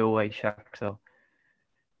blew away Shakhtar.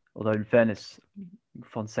 Although in fairness,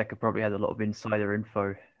 Fonseca probably had a lot of insider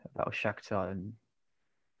info about Shakhtar, and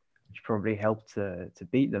which probably helped to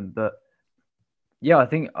beat them. But yeah, I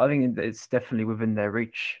think it's definitely within their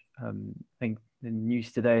reach. I think the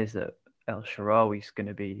news today is that El Shaarawy is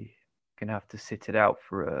going to have to sit it out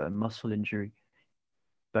for a muscle injury.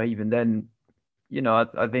 But even then,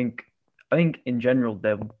 I think in general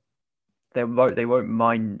they won't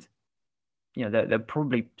mind. They're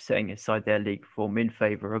probably setting aside their league form in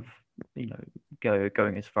favour of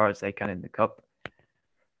going as far as they can in the cup.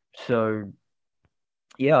 So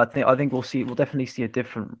yeah, I think we'll definitely see a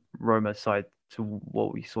different Roma side to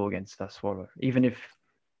what we saw against Sassuolo. Even if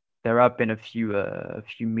there have been a few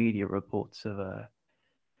media reports of a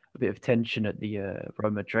bit of tension at the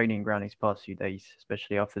Roma training ground these past few days,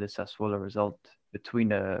 especially after the Sassuolo result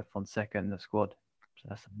between Fonseca and the squad. So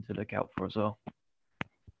that's something to look out for as well.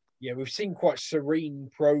 Yeah, we've seen quite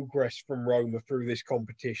serene progress from Roma through this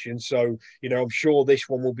competition. So, I'm sure this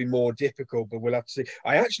one will be more difficult, but we'll have to see.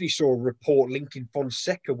 I actually saw a report linking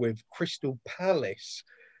Fonseca with Crystal Palace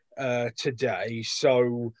today.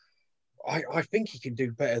 So I think he can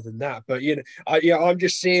do better than that. But, I'm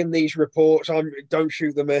just seeing these reports. Don't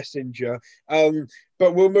shoot the messenger.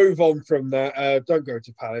 But we'll move on from that. Don't go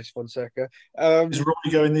to Palace, Fonseca. Is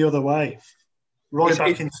Roy going the other way? Roy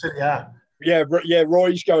back in Serie A. Yeah,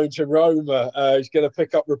 Roy's going to Roma. He's going to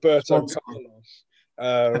pick up Roberto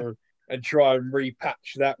Carlos and try and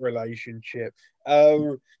repatch that relationship.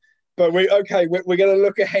 But we're going to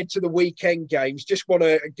look ahead to the weekend games. Just want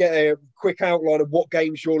to get a quick outline of what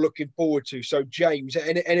games you're looking forward to. So, James,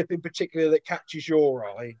 anything particular that catches your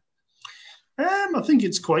eye? I think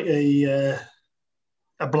it's quite a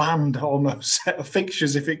bland almost set of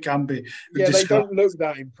fixtures, if it can be. Yeah, they don't look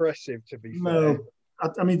that impressive, to be fair. No.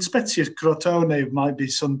 I mean, Spezia Crotone might be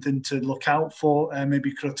something to look out for.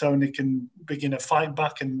 Maybe Crotone can begin a fight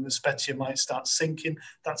back and Spezia might start sinking.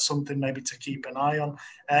 That's something maybe to keep an eye on.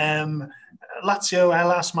 Lazio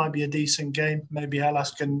Hellas might be a decent game. Maybe Hellas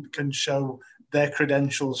can show their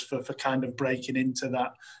credentials for kind of breaking into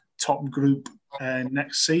that top group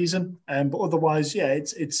next season. But otherwise, yeah,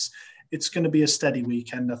 it's going to be a steady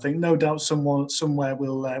weekend. I think no doubt somewhere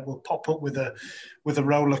will pop up with a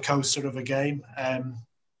roller coaster of a game.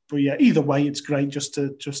 But yeah, either way, it's great just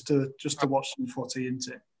to watch some footy,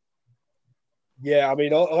 isn't it? Yeah, I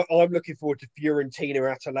mean, I'm looking forward to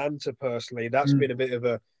Fiorentina Atalanta personally. That's been a bit of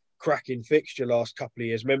a cracking fixture last couple of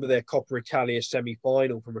years. Remember their Coppa Italia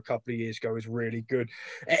semi-final from a couple of years ago was really good.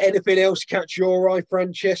 Anything else catch your eye,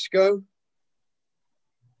 Francesco?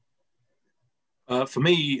 For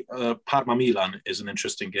me, Parma-Milan is an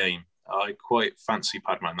interesting game. I quite fancy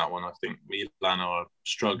Parma in that one. I think Milan are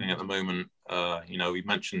struggling at the moment. We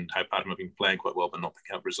mentioned how Parma have been playing quite well but not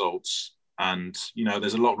picking up results. And,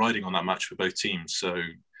 there's a lot riding on that match for both teams. So,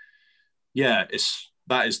 yeah,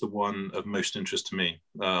 that is the one of most interest to me.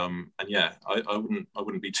 And, yeah, I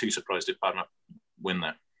wouldn't be too surprised if Parma win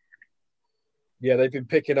there. Yeah, they've been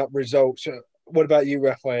picking up results. What about you,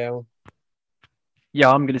 Raphael? Yeah,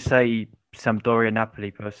 I'm going to say Sampdoria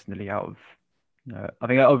Napoli personally. I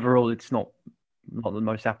think overall it's not the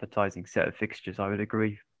most appetizing set of fixtures. I would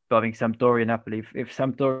agree, But I think Sampdoria, Napoli. If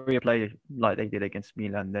Sampdoria play like they did against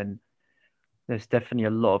Milan, then there's definitely a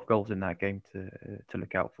lot of goals in that game to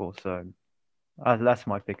look out for. So that's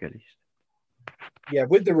my pick at least. Yeah,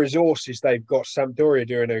 with the resources they've got,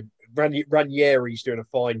 Sampdoria Ranieri's doing a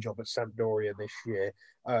fine job at Sampdoria this year,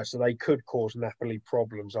 so they could cause Napoli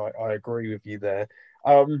problems. I agree with you there.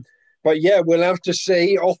 But yeah, we'll have to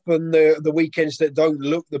see. Often the weekends that don't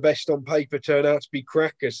look the best on paper turn out to be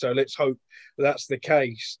crackers. So let's hope that's the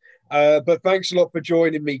case. But thanks a lot for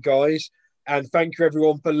joining me, guys. And thank you,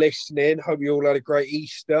 everyone, for listening. Hope you all had a great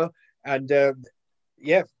Easter. And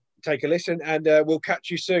yeah, take a listen. And we'll catch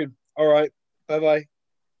you soon. All right. Bye-bye.